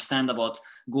businesses. You understand about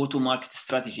go-to-market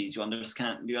strategies. You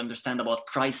understand about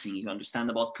pricing. You understand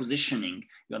about positioning.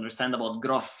 You understand about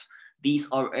growth.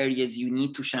 These are areas you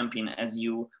need to champion as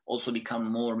you also become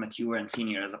more mature and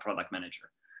senior as a product manager.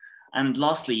 And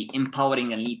lastly,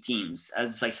 empowering and lead teams.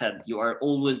 As I said, you are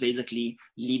always basically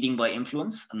leading by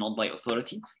influence and not by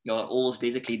authority. You are always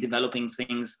basically developing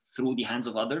things through the hands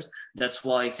of others. That's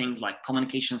why things like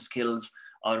communication skills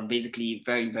are basically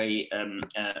very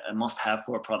a must-have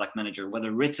for a product manager,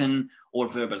 whether written or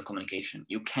verbal communication.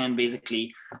 You can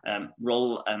basically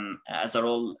role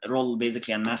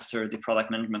basically and master the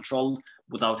product management role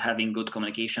without having good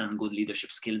communication and good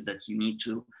leadership skills that you need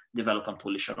to develop and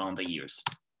polish around the years.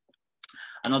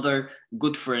 Another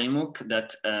good framework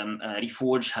that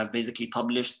Reforge have basically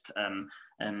published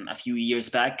a few years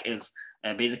back is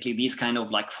basically these kind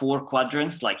of like 4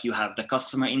 quadrants. Like you have the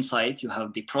customer insight, you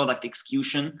have the product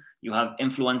execution, you have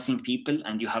influencing people,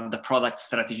 and you have the product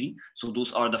strategy. So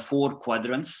those are the 4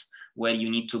 quadrants where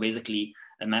you need to basically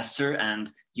master,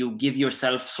 and you give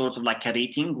yourself sort of like a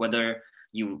rating, whether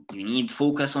you need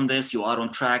focus on this, you are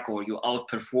on track, or you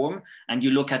outperform, and you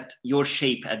look at your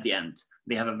shape at the end.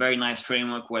 They have a very nice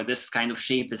framework where this kind of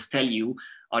shape is tell you,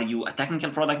 are you a technical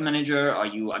product manager? Are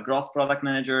you a growth product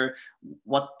manager?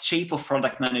 What shape of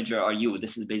product manager are you?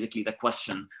 This is basically the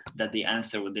question that they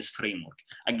answer with this framework.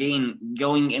 Again,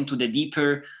 going into the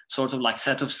deeper sort of like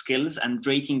set of skills and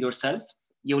rating yourself,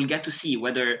 you will get to see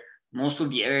whether most of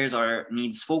the areas are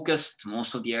needs focused,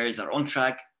 most of the areas are on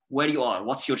track, where you are,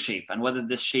 what's your shape, and whether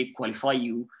this shape qualify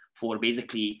you for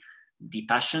basically the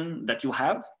passion that you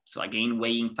have. So again,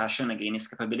 weighing passion against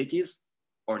capabilities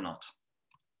or not.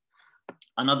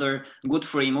 Another good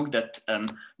framework that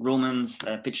Roman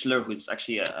Pichler, who is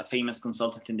actually a famous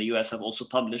consultant in the US, have also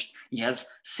published. He has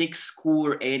 6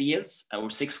 core areas or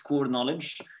 6 core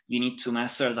knowledge you need to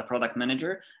master as a product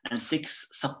manager, and 6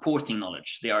 supporting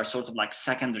knowledge. They are sort of like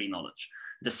secondary knowledge.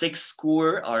 The 6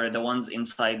 core are the ones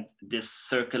inside this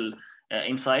circle.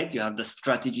 Inside, you have the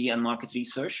strategy and market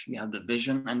research, you have the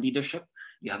vision and leadership,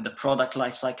 you have the product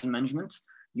lifecycle management,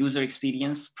 user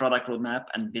experience, product roadmap,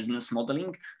 and business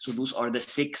modeling. So those are the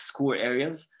 6 core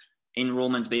areas in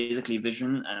Roman's basically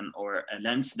vision or a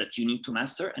lens that you need to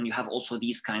master. And you have also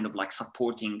these kind of like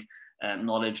supporting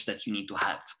knowledge that you need to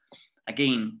have.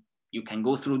 Again, you can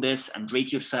go through this and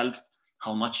rate yourself,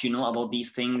 how much you know about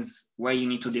these things, where you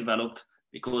need to develop,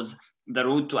 because the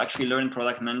road to actually learn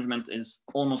product management is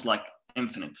almost like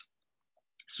infinite.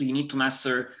 So you need to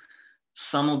master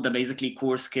some of the basically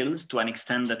core skills to an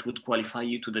extent that would qualify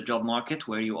you to the job market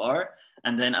where you are.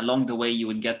 And then along the way, you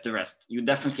would get the rest. You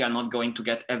definitely are not going to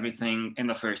get everything in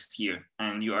the first year.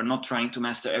 And you are not trying to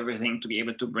master everything to be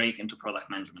able to break into product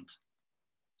management.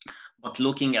 But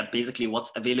looking at basically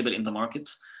what's available in the market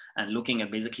and looking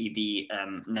at basically the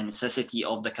necessity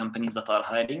of the companies that are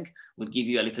hiring would give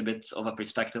you a little bit of a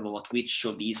perspective of which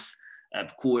of these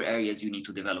core areas you need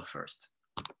to develop first.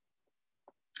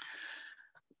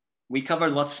 We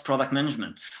covered what's product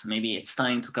management. Maybe it's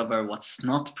time to cover what's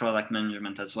not product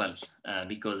management as well,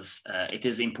 because it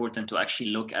is important to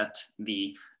actually look at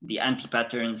the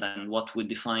anti-patterns and what would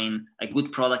define a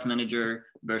good product manager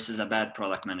versus a bad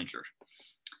product manager.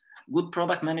 Good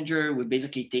product manager would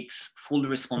basically takes full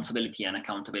responsibility and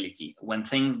accountability. When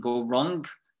things go wrong,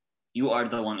 you are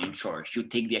the one in charge. You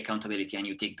take the accountability and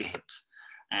you take the hit.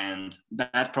 And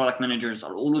bad product managers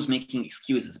are always making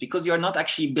excuses because you're not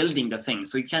actually building the thing.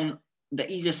 So the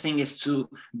easiest thing is to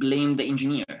blame the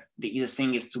engineer. The easiest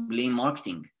thing is to blame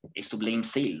marketing, is to blame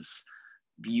sales.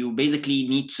 You basically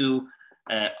need to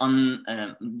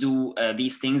do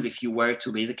these things if you were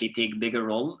to basically take bigger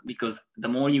role, because the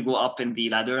more you go up in the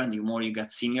ladder and the more you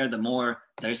get senior, the more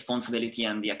the responsibility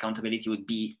and the accountability would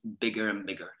be bigger and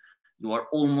bigger. You are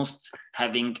almost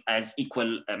having as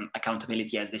equal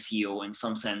accountability as the CEO in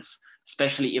some sense,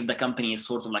 especially if the company is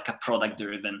sort of like a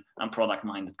product-driven and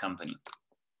product-minded company.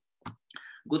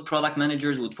 Good product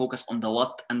managers would focus on the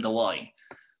what and the why.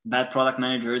 Bad product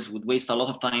managers would waste a lot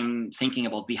of time thinking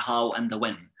about the how and the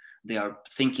when. They are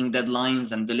thinking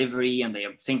deadlines and delivery, and they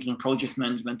are thinking project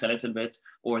management a little bit,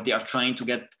 or they are trying to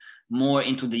get more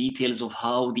into the details of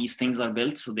how these things are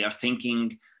built. So they are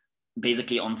thinking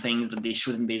basically on things that they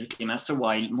shouldn't basically master,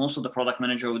 while most of the product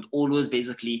manager would always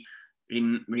basically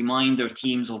remind their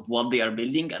teams of what they are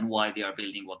building and why they are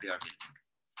building what they are building.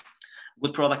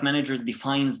 Good product managers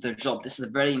defines their job. This is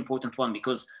a very important one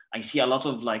because I see a lot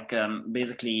of like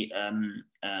product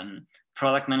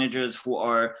managers who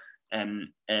are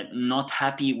not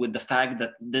happy with the fact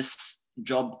that this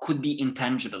job could be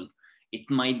intangible. It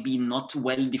might be not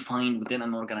well defined within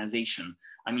an organization.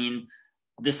 I mean,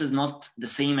 this is not the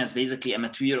same as basically a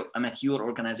mature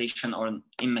organization or an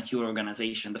immature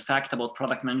organization. The fact about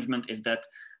product management is that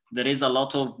there is a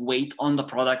lot of weight on the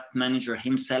product manager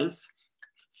himself,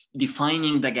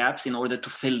 defining the gaps in order to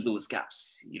fill those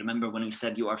gaps. You remember when we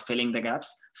said you are filling the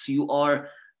gaps? So you are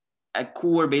a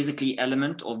core basically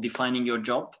element of defining your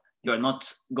job. You are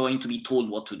not going to be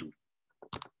told what to do.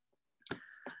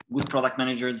 good product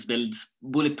managers build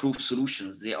bulletproof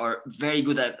solutions. They are very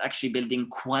good at actually building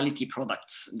quality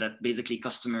products that basically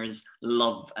customers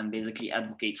love and basically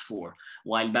advocates for,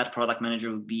 while bad product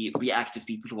manager would be reactive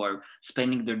people who are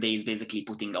spending their days basically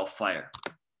putting out fire.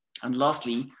 And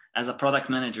lastly, as a product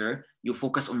manager, you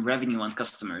focus on revenue and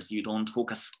customers. You don't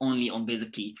focus only on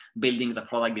basically building the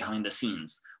product behind the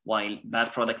scenes, while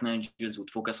bad product managers would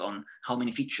focus on how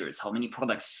many features, how many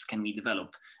products can we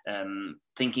develop,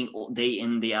 thinking day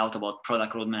in, day out about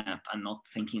product roadmap and not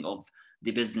thinking of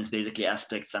the business basically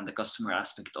aspects and the customer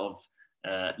aspect of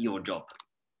your job.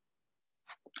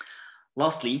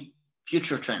 Lastly,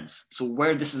 future trends. So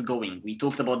where this is going, we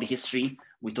talked about the history,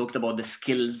 we talked about the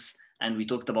skills, and we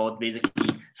talked about basically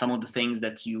some of the things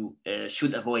that you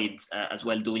should avoid as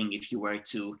well doing if you were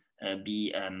to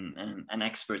be an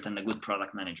expert and a good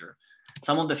product manager.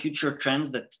 Some of the future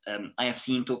trends that I have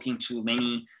seen talking to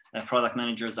many product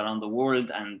managers around the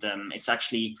world, and it's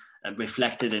actually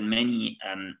reflected in many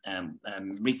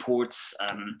reports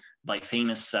by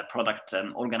famous product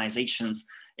organizations,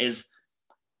 is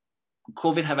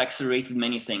COVID have accelerated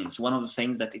many things. One of the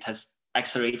things that it has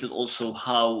accelerated also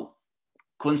how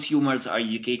consumers are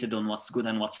educated on what's good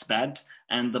and what's bad,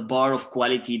 and the bar of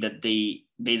quality that they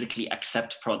basically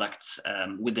accept products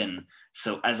within.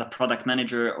 So as a product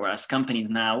manager or as companies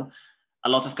now, a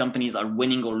lot of companies are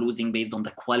winning or losing based on the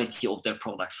quality of their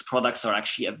products. Products are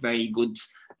actually a very good,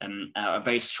 a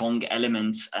very strong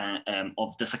element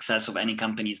of the success of any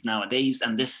companies nowadays.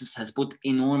 And this has put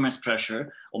enormous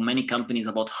pressure on many companies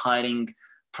about hiring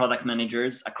product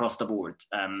managers across the board.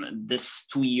 This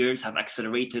 2 years have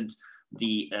accelerated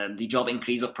the job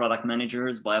increase of product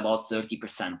managers by about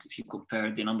 30%. If you compare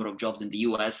the number of jobs in the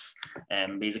US,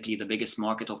 basically the biggest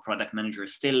market of product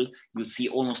managers still, you see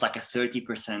almost like a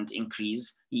 30%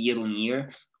 increase year on year,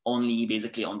 only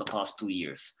basically on the past 2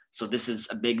 years. So this is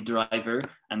a big driver.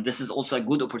 And this is also a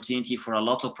good opportunity for a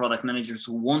lot of product managers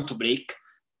who want to break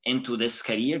into this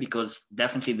career, because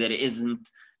definitely there isn't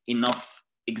enough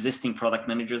existing product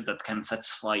managers that can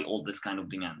satisfy all this kind of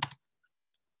demand.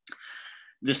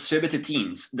 Distributed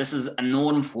teams. This is a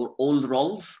norm for all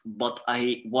roles, but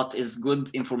what is good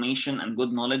information and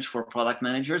good knowledge for product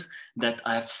managers, that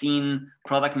I have seen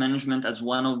product management as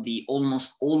one of the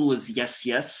almost always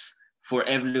yes for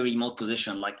every remote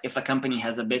position. Like if a company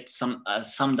has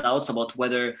some doubts about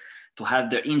whether to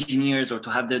have their engineers or to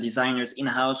have their designers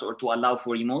in-house or to allow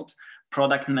for remote,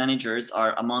 product managers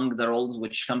are among the roles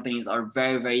which companies are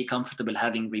very, very comfortable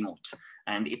having remote.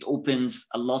 And it opens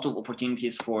a lot of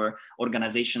opportunities for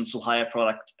organizations to hire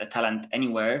product talent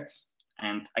anywhere.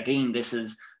 And again, this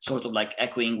is sort of like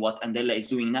echoing what Andela is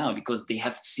doing now, because they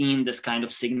have seen this kind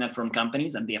of signal from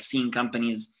companies, and they have seen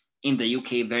companies in the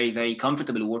UK very, very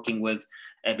comfortable working with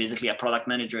basically a product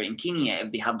manager in Kenya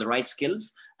if they have the right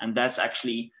skills. And that's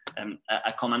actually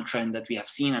a common trend that we have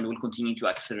seen and will continue to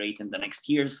accelerate in the next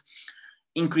years.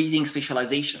 Increasing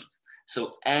specialization.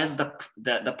 So as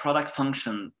the product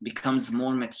function becomes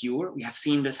more mature, we have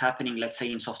seen this happening, let's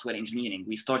say in software engineering.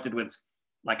 We started with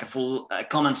like a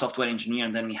common software engineer,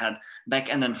 and then we had back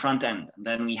end and front end. And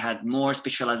then we had more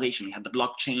specialization. We had the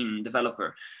blockchain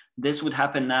developer. This would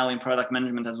happen now in product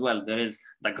management as well. There is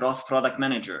the growth product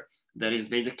manager. There is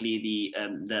basically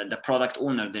the product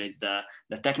owner. There is the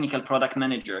technical product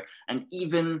manager. And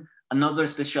even another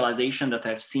specialization that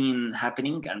I've seen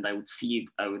happening, and I would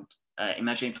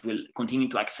imagine it will continue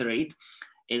to accelerate,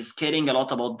 is caring a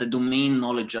lot about the domain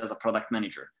knowledge as a product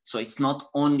manager. So it's not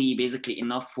only basically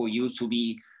enough for you to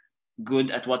be good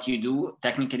at what you do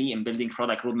technically in building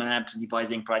product roadmaps,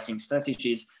 devising pricing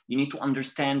strategies. You need to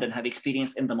understand and have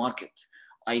experience in the market.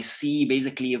 I see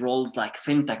basically roles like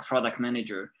fintech product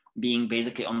manager being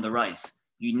basically on the rise.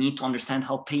 You need to understand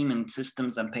how payment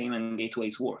systems and payment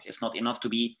gateways work. It's not enough to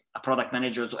be a product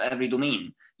manager to every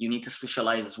domain. You need to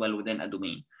specialize as well within a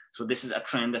domain. So this is a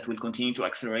trend that will continue to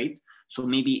accelerate. So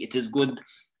maybe it is good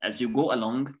as you go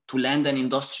along to land an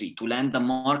industry, to land the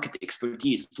market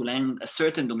expertise, to land a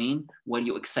certain domain where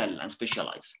you excel and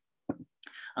specialize.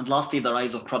 And lastly, the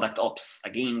rise of product ops.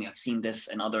 Again, we have seen this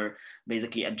in other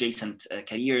basically adjacent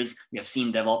careers. We have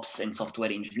seen DevOps in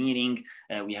software engineering.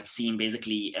 We have seen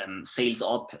basically sales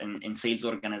op in sales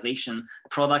organization.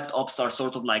 Product ops are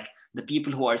sort of like the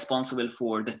people who are responsible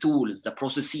for the tools, the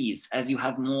processes. As you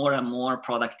have more and more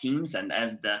product teams, and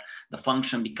as the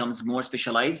function becomes more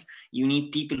specialized, you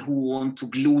need people who want to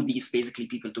glue these basically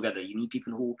people together. You need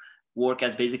people who work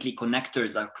as basically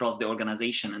connectors across the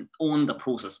organization and own the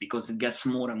process, because it gets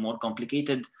more and more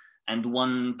complicated and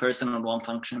one person or one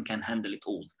function can handle it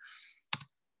all.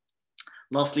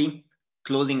 Lastly,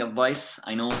 closing advice.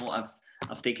 I know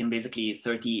I've taken basically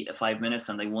 35 minutes,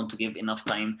 and I want to give enough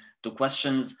time to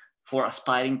questions for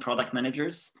aspiring product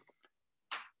managers.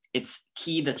 It's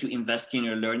key that you invest in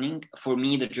your learning. For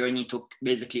me, the journey took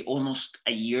basically almost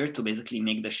a year to basically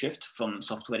make the shift from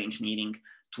software engineering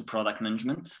to product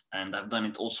management. And I've done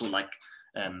it also like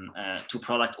to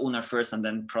product owner first and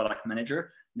then product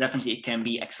manager. Definitely it can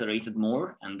be accelerated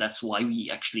more. And that's why we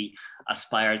actually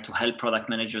aspire to help product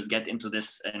managers get into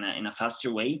this in a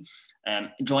faster way.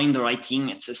 Join the right team.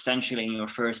 It's essential in your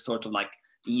first sort of like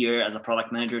year as a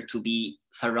product manager to be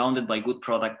surrounded by good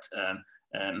product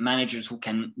managers who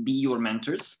can be your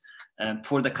mentors.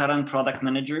 For the current product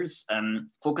managers,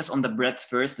 focus on the breadth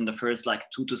first in the first like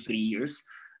 2 to 3 years.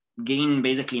 Gain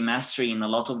basically mastery in a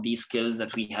lot of these skills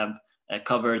that we have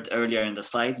covered earlier in the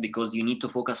slides, because you need to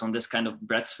focus on this kind of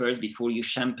breadth first before you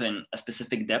champion a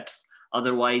specific depth.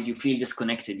 Otherwise, you feel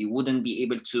disconnected. You wouldn't be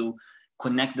able to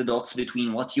connect the dots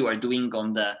between what you are doing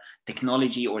on the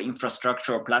technology or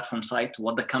infrastructure or platform side to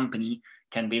what the company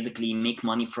can basically make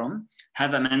money from.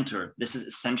 Have a mentor. This is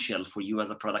essential for you as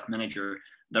a product manager.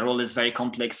 The role is very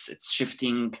complex. It's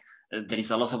shifting. There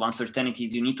is a lot of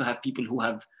uncertainties. You need to have people who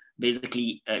have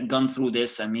basically gone through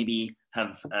this and maybe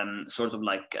have sort of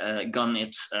like gone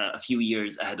it a few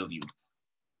years ahead of you.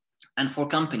 And for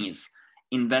companies,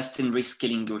 invest in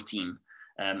reskilling your team.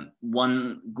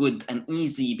 One good and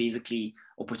easy basically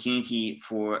opportunity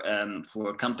for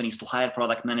companies to hire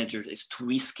product managers is to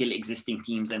reskill existing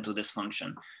teams into this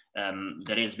function.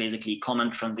 There is basically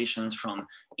common transitions from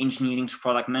engineering to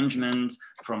product management,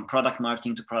 from product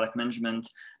marketing to product management,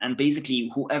 and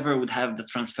basically whoever would have the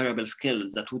transferable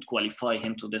skills that would qualify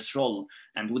him to this role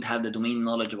and would have the domain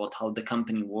knowledge about how the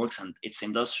company works and its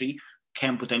industry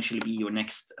can potentially be your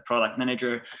next product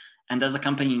manager. And as a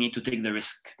company, you need to take the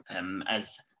risk.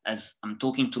 As I'm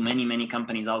talking to many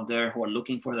companies out there who are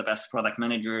looking for the best product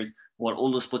managers, who are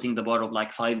always putting the bar of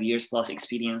like 5 years plus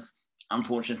experience.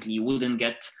 Unfortunately, you wouldn't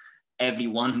get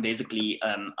everyone basically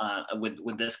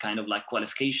with this kind of like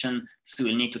qualification. So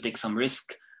you'll need to take some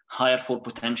risk, hire for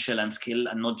potential and skill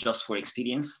and not just for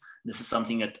experience. This is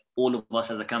something that all of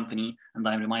us as a company, and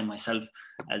I remind myself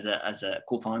as a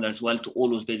co-founder as well, to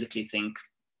always basically think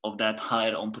of that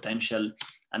hire on potential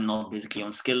and not basically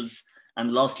on skills. And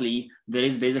lastly, there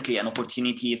is basically an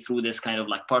opportunity through this kind of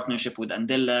like partnership with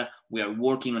Andela. We are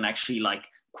working on actually like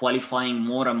qualifying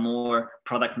more and more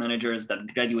product managers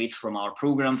that graduates from our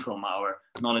program, from our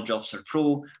Knowledge Officer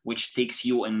Pro, which takes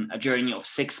you on a journey of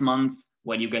 6 months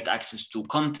where you get access to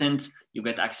content, you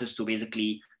get access to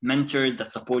basically mentors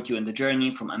that support you in the journey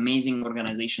from amazing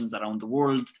organizations around the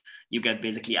world. You get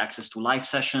basically access to live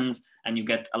sessions, and you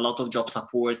get a lot of job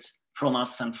support from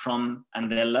us and from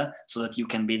Andela, so that you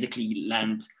can basically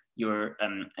land your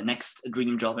next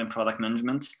dream job in product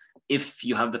management. If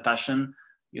you have the passion,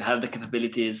 you have the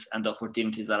capabilities, and the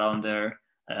opportunities around there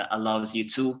allows you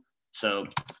to. So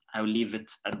I will leave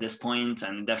it at this point,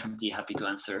 and definitely happy to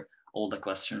answer all the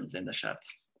questions in the chat.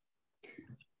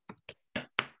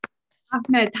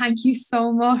 Ahmed, thank you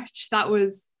so much. That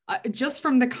was just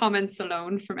from the comments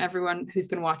alone from everyone who's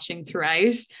been watching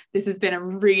throughout. This has been a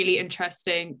really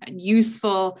interesting and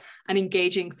useful and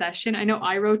engaging session. I know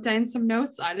I wrote down some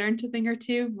notes. I learned a thing or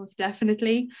two, most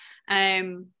definitely.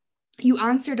 You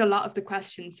answered a lot of the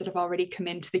questions that have already come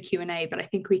into the Q&A, but I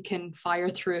think we can fire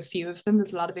through a few of them.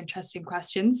 There's a lot of interesting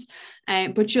questions.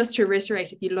 But just to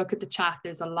reiterate, if you look at the chat,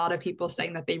 there's a lot of people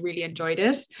saying that they really enjoyed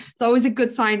it. It's always a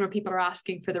good sign when people are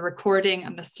asking for the recording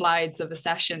and the slides of a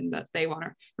session that they want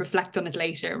to reflect on it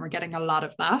later, and we're getting a lot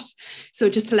of that. So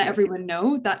just to let everyone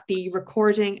know that the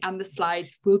recording and the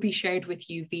slides will be shared with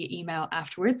you via email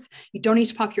afterwards. You don't need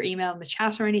to pop your email in the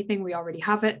chat or anything. We already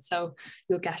have it, so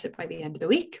you'll get it by the end of the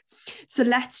week. So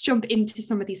let's jump into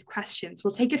some of these questions.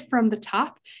 We'll take it from the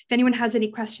top. If anyone has any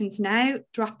questions now,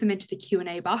 drop them into the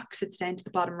Q&A box. It's down to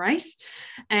the bottom right.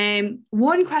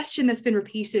 One question that's been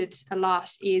repeated a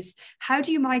lot is, how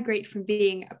do you migrate from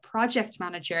being a project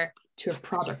manager to a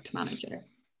product manager?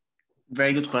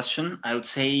 Very good question. I would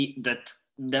say that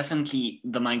definitely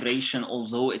the migration,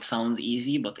 although it sounds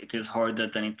easy, but it is harder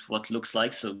than what it looks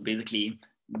like. So basically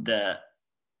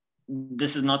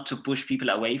this is not to push people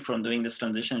away from doing this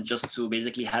transition, just to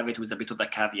basically have it with a bit of a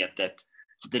caveat that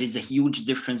there is a huge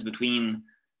difference between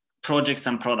projects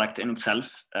and product in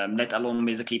itself, let alone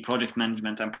basically project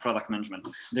management and product management.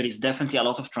 There is definitely a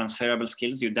lot of transferable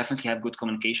skills. You definitely have good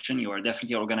communication. You are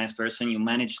definitely an organized person. You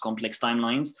manage complex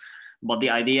timelines. But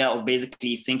the idea of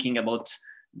basically thinking about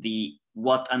the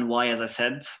what and why, as I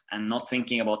said, and not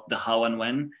thinking about the how and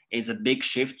when, is a big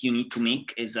shift you need to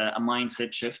make, is a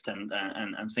mindset shift and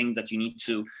things that you need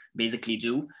to basically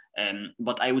do.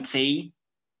 But I would say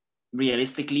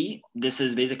realistically, this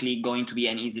is basically going to be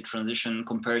an easy transition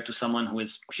compared to someone who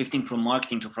is shifting from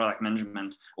marketing to product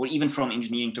management, or even from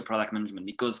engineering to product management,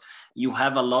 because you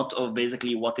have a lot of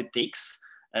basically what it takes,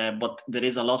 but there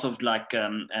is a lot of like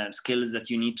skills that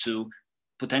you need to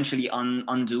potentially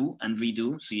undo and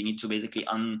redo. So you need to basically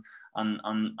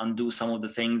undo some of the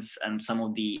things and some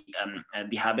of the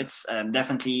habits.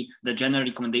 Definitely, the general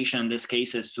recommendation in this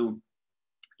case is to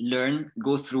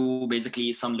go through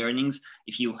basically some learnings.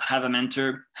 If you have a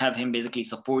mentor, have him basically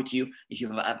support you. If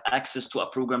you have access to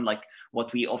a program like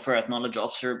what we offer at Knowledge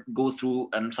Officer, go through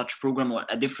such program or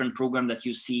a different program that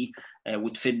you see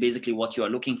would fit basically what you are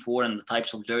looking for and the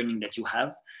types of learning that you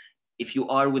have. If you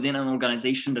are within an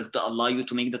organization that allow you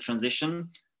to make the transition,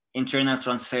 internal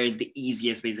transfer is the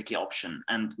easiest basically option.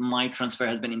 And my transfer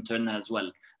has been internal as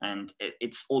well. And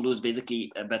it's always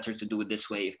basically better to do it this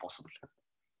way if possible.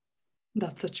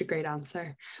 That's such a great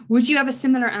answer. Would you have a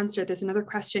similar answer? There's another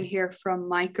question here from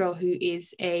Michael, who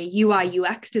is a UI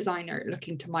UX designer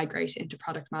looking to migrate into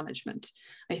product management.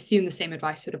 I assume the same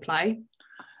advice would apply.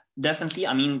 Definitely.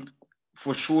 I mean,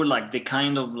 for sure, like the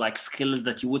kind of like skills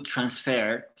that you would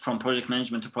transfer from project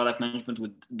management to product management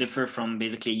would differ from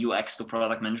basically UX to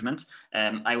product management.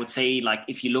 I would say, like,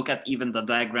 if you look at even the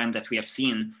diagram that we have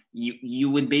seen, you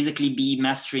would basically be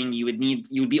mastering, you would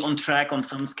be on track on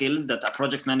some skills that a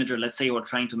project manager, let's say, or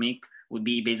trying to make would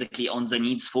be basically on the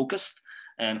needs focused,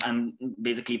 and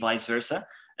basically vice versa.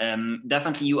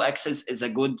 Definitely UX is a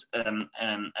good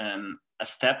a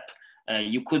step.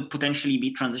 You could potentially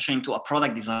be transitioning to a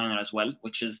product designer as well,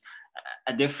 which is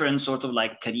a different sort of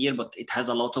like career, but it has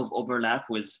a lot of overlap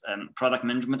with product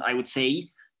management. I would say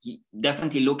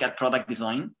definitely look at product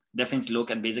design, definitely look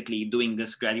at basically doing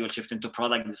this gradual shift into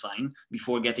product design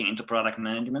before getting into product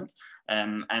management.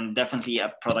 And definitely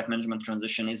a product management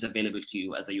transition is available to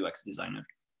you as a UX designer.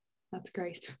 That's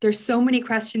great. There's so many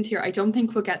questions here. I don't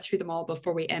think we'll get through them all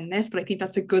before we end this, but I think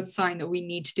that's a good sign that we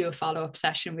need to do a follow-up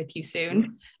session with you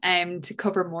soon to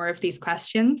cover more of these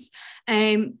questions.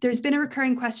 There's been a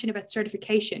recurring question about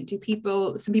certification. Some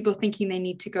people thinking they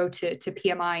need to go to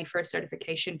PMI for a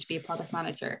certification to be a product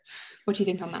manager. What do you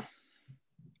think on that?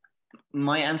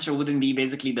 My answer wouldn't be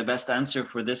basically the best answer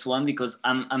for this one, because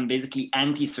I'm basically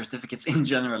anti-certificates in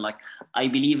general. Like, I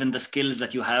believe in the skills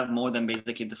that you have more than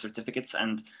basically the certificates.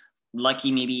 And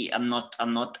lucky, maybe I'm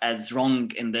not as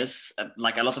wrong in this.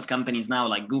 Like a lot of companies now,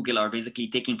 like Google, are basically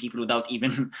taking people without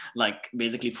even like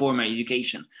basically formal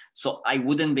education. So I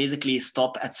wouldn't basically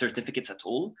stop at certificates at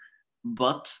all.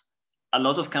 But a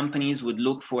lot of companies would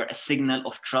look for a signal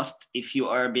of trust if you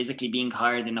are basically being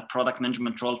hired in a product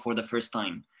management role for the first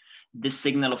time. This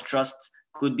signal of trust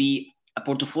could be a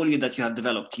portfolio that you have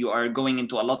developed. You are going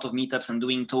into a lot of meetups and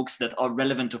doing talks that are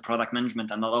relevant to product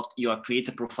management, and you have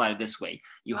created a profile this way.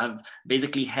 You have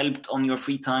basically helped on your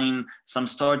free time some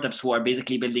startups who are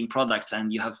basically building products,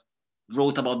 and you have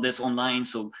wrote about this online,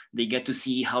 so they get to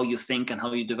see how you think and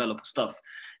how you develop stuff.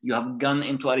 You have gone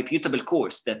into a reputable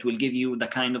course that will give you the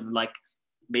kind of like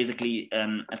basically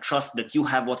a trust that you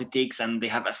have what it takes, and they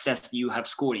have assessed you have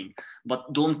scoring.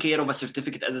 But don't care of a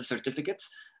certificate as a certificate.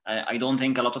 I don't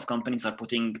think a lot of companies are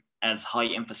putting as high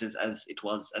emphasis as it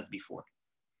was as before.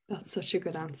 That's such a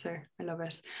good answer. I love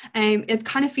it. It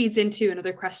kind of feeds into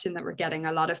another question that we're getting.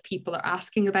 A lot of people are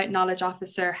asking about Knowledge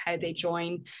Officer, how they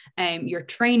join your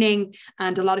training.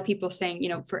 And a lot of people saying,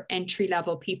 for entry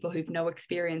level people who've no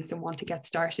experience and want to get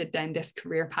started down this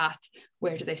career path,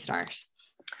 where do they start?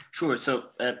 Sure. So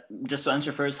just to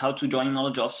answer first, how to join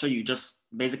Knowledge Officer, you just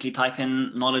basically type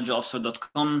in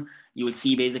knowledgeofficer.com. You will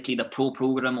see basically the Pro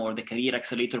program or the Career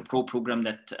Accelerator Pro program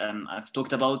that I've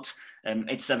talked about.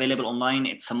 It's available online.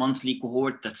 It's a monthly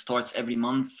cohort that starts every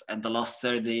month at the last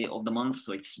Thursday of the month.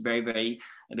 So it's very, very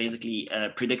basically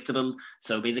predictable.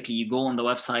 So basically you go on the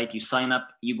website, you sign up,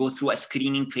 you go through a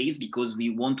screening phase, because we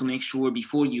want to make sure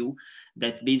before you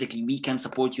that basically we can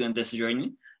support you in this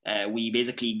journey. We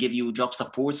basically give you job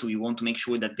support. So we want to make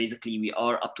sure that basically we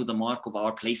are up to the mark of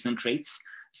our placement rates.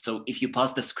 So if you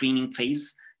pass the screening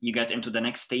phase, you get into the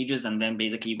next stages, and then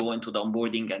basically you go into the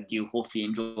onboarding, and you hopefully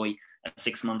enjoy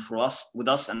 6 months with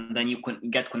us. And then you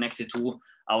can get connected to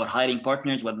our hiring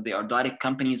partners, whether they are direct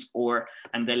companies or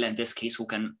Andela in this case, who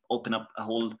can open up a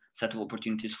whole set of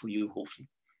opportunities for you, hopefully.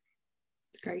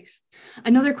 Great.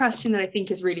 Another question that I think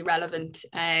is really relevant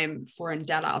for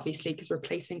Andela, obviously, because we're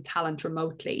placing talent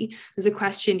remotely. There's a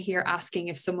question here asking,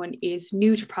 if someone is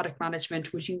new to product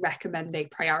management, would you recommend they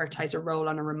prioritize a role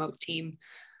on a remote team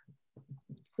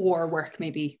or work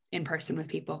maybe in person with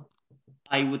people?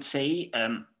 I would say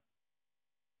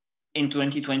in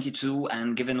 2022,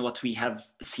 and given what we have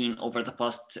seen over the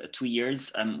past 2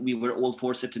 years, we were all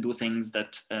forced to do things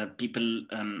that people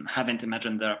haven't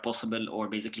imagined that are possible, or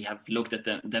basically have looked at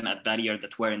them at barrier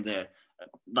that weren't there.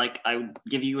 Like, I would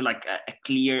give you like a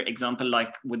clear example,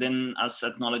 like within us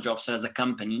at Knowledge Officer as a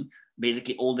company,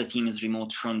 basically all the team is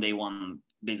remote from day one.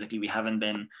 Basically, we haven't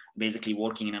been basically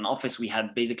working in an office. We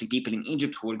had basically people in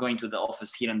Egypt who were going to the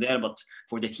office here and there, but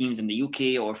for the teams in the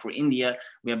UK or for India,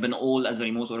 we have been all as a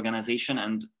remote organization,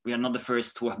 and we are not the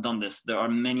first who have done this. There are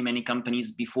many, many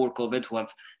companies before COVID who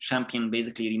have championed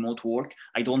basically remote work.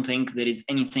 I don't think there is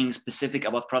anything specific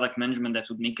about product management that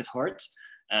would make it hard.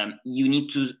 You need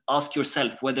to ask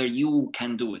yourself whether you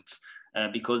can do it.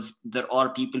 Because there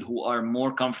are people who are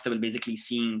more comfortable basically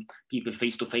seeing people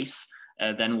face to face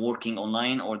than working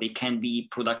online, or they can be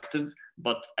productive.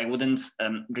 But I wouldn't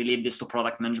relate this to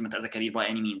product management as a career by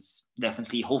any means.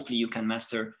 Definitely, hopefully you can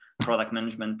master product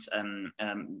management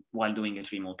while doing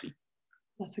it remotely.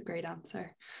 That's a great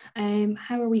answer.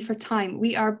 How are we for time?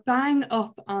 We are bang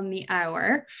up on the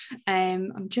hour.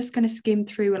 I'm just going to skim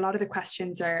through. A lot of the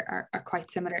questions are quite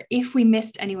similar. If we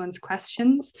missed anyone's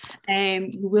questions,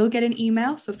 you will get an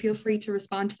email. So feel free to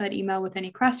respond to that email with any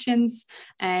questions.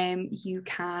 You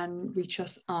can reach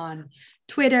us on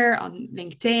Twitter, on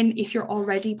LinkedIn. If you're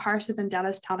already part of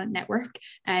Andela's talent network,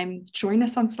 join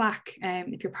us on Slack.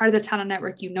 If you're part of the talent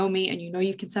network, you know me and you know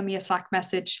you can send me a Slack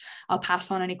message. I'll pass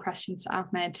on any questions to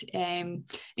Ahmed.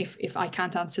 If I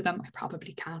can't answer them, I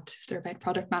probably can't if they're about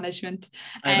product management.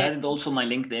 I've added also my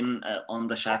LinkedIn on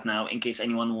the chat now, in case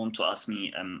anyone wants to ask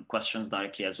me questions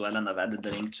directly as well. And I've added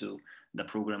the link to the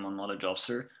program on Knowledge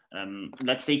Officer.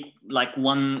 Let's take like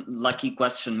one lucky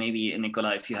question, maybe,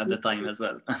 Nicola, if you have the time as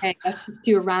well. Okay, let's just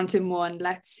do a random one.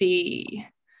 Let's see.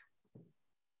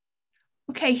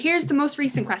 Okay, here's the most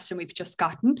recent question we've just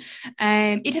gotten.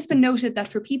 It has been noted that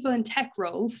for people in tech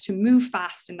roles to move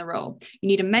fast in the role, you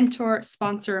need a mentor,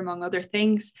 sponsor, among other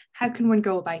things. How can one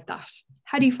go about that?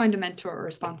 How do you find a mentor or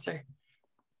a sponsor?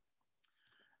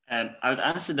 I would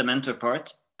answer the mentor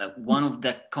part. One of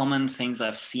the common things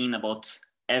I've seen about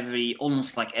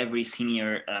almost like every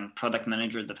senior product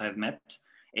manager that I've met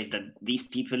is that these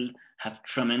people have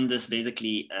tremendous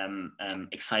basically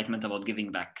excitement about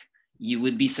giving back. You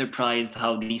would be surprised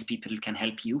how these people can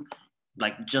help you.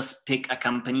 Like, just pick a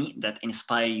company that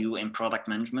inspire you in product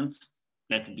management.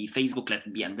 Let it be Facebook, let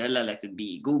it be Andela, let it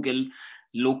be Google.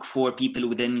 Look for people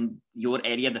within your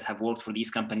area that have worked for these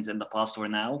companies in the past or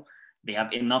now. They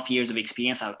have enough years of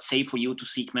experience. I would say for you to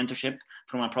seek mentorship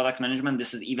from our product management.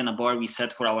 This is even a bar we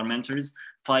set for our mentors.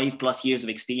 5+ years of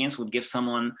experience would give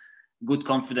someone good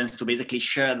confidence to basically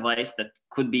share advice that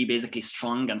could be basically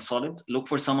strong and solid. Look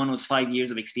for someone who's 5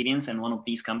 years of experience in one of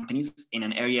these companies in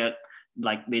an area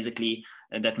like basically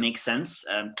that makes sense,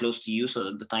 close to you, so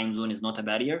that the time zone is not a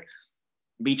barrier.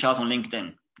 Reach out on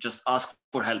LinkedIn. Just ask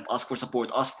for help, ask for support,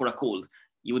 ask for a call.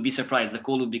 You would be surprised. The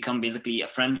call would become basically a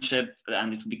friendship,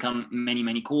 and it would become many,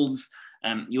 many calls.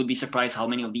 You would be surprised how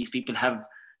many of these people have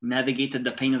navigated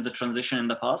the pain of the transition in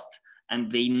the past,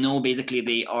 and they know basically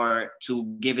they are to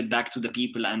give it back to the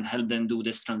people and help them do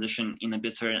this transition in a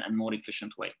better and more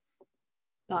efficient way.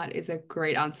 That is a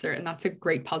great answer, and that's a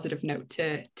great positive note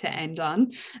to end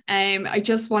on. I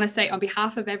just want to say on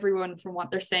behalf of everyone from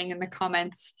what they're saying in the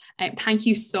comments, thank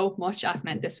you so much,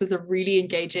 Ahmed. This was a really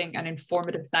engaging and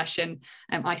informative session.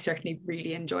 I certainly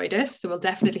really enjoyed it. So we'll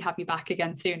definitely have you back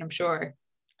again soon, I'm sure.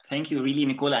 Thank you, really,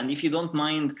 Nicola. And if you don't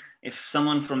mind, if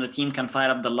someone from the team can fire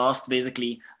up the last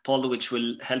basically poll, which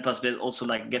will help us also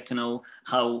like get to know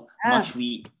how much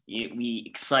we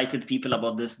excited people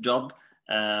about this job.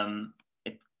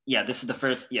 This is the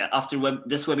first, after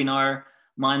this webinar,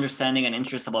 my understanding and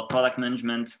interest about product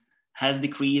management has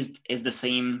decreased, is the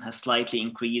same, has slightly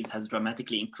increased, has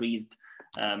dramatically increased.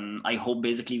 I hope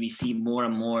basically we see more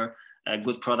and more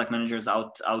good product managers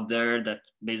out there that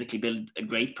basically build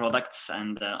great products.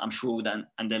 And I'm sure that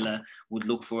Andela would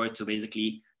look forward to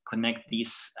basically connect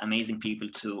these amazing people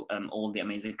to all the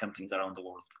amazing companies around the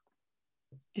world.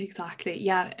 Exactly.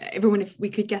 Yeah, everyone, if we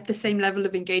could get the same level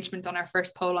of engagement on our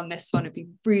first poll on this one, it'd be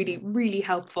really, really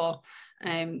helpful.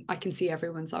 I can see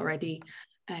everyone's already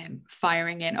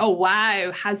firing in. Oh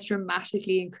wow, has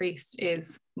dramatically increased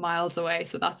is miles away.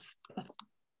 So that's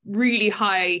really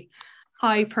high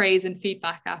praise and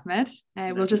feedback, Ahmed.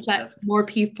 We'll just let more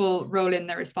people roll in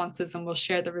their responses and we'll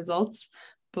share the results.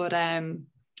 But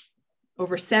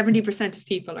over 70% of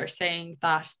people are saying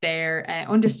that their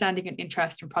understanding and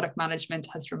interest in product management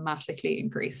has dramatically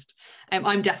increased.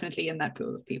 I'm definitely in that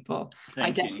pool of people.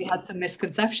 I definitely had some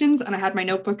misconceptions, and I had my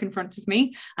notebook in front of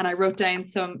me and I wrote down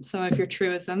some of your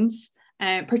truisms.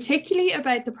 particularly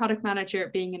about the product manager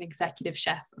being an executive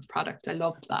chef of product. I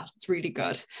loved that. It's really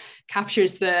good.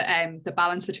 Captures the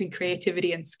balance between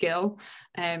creativity and skill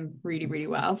really, really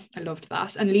well. I loved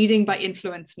that. And leading by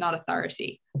influence, not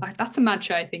authority. That's a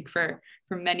mantra, I think, for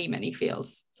many, many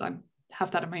fields. So I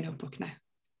have that in my notebook now.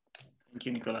 Thank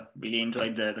you, Nicola. Really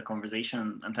enjoyed the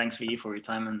conversation, and thanks really for your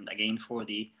time and again for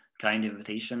the kind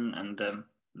invitation, and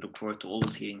look forward to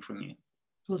always hearing from you.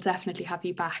 We'll definitely have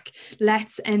you back.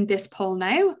 Let's end this poll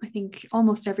now. I think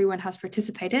almost everyone has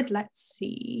participated. Let's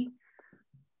see.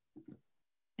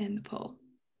 End the poll.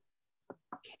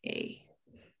 Okay.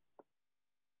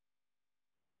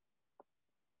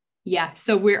 Yeah,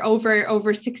 so we're over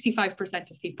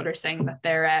 65% of people are saying that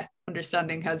their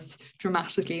understanding has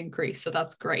dramatically increased. So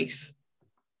that's great.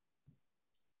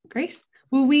 Great.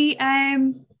 Will we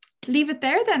leave it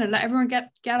there then and let everyone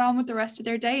get on with the rest of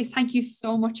their days? Thank you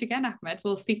so much again, Ahmed.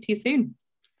 We'll speak to you soon.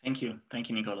 Thank you,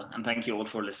 Nicola, and thank you all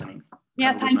for listening.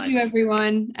 Yeah, thank you,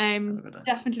 everyone.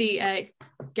 Definitely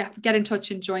get in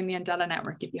touch and join the Andela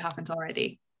network if you haven't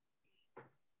already.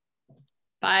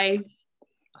 Bye.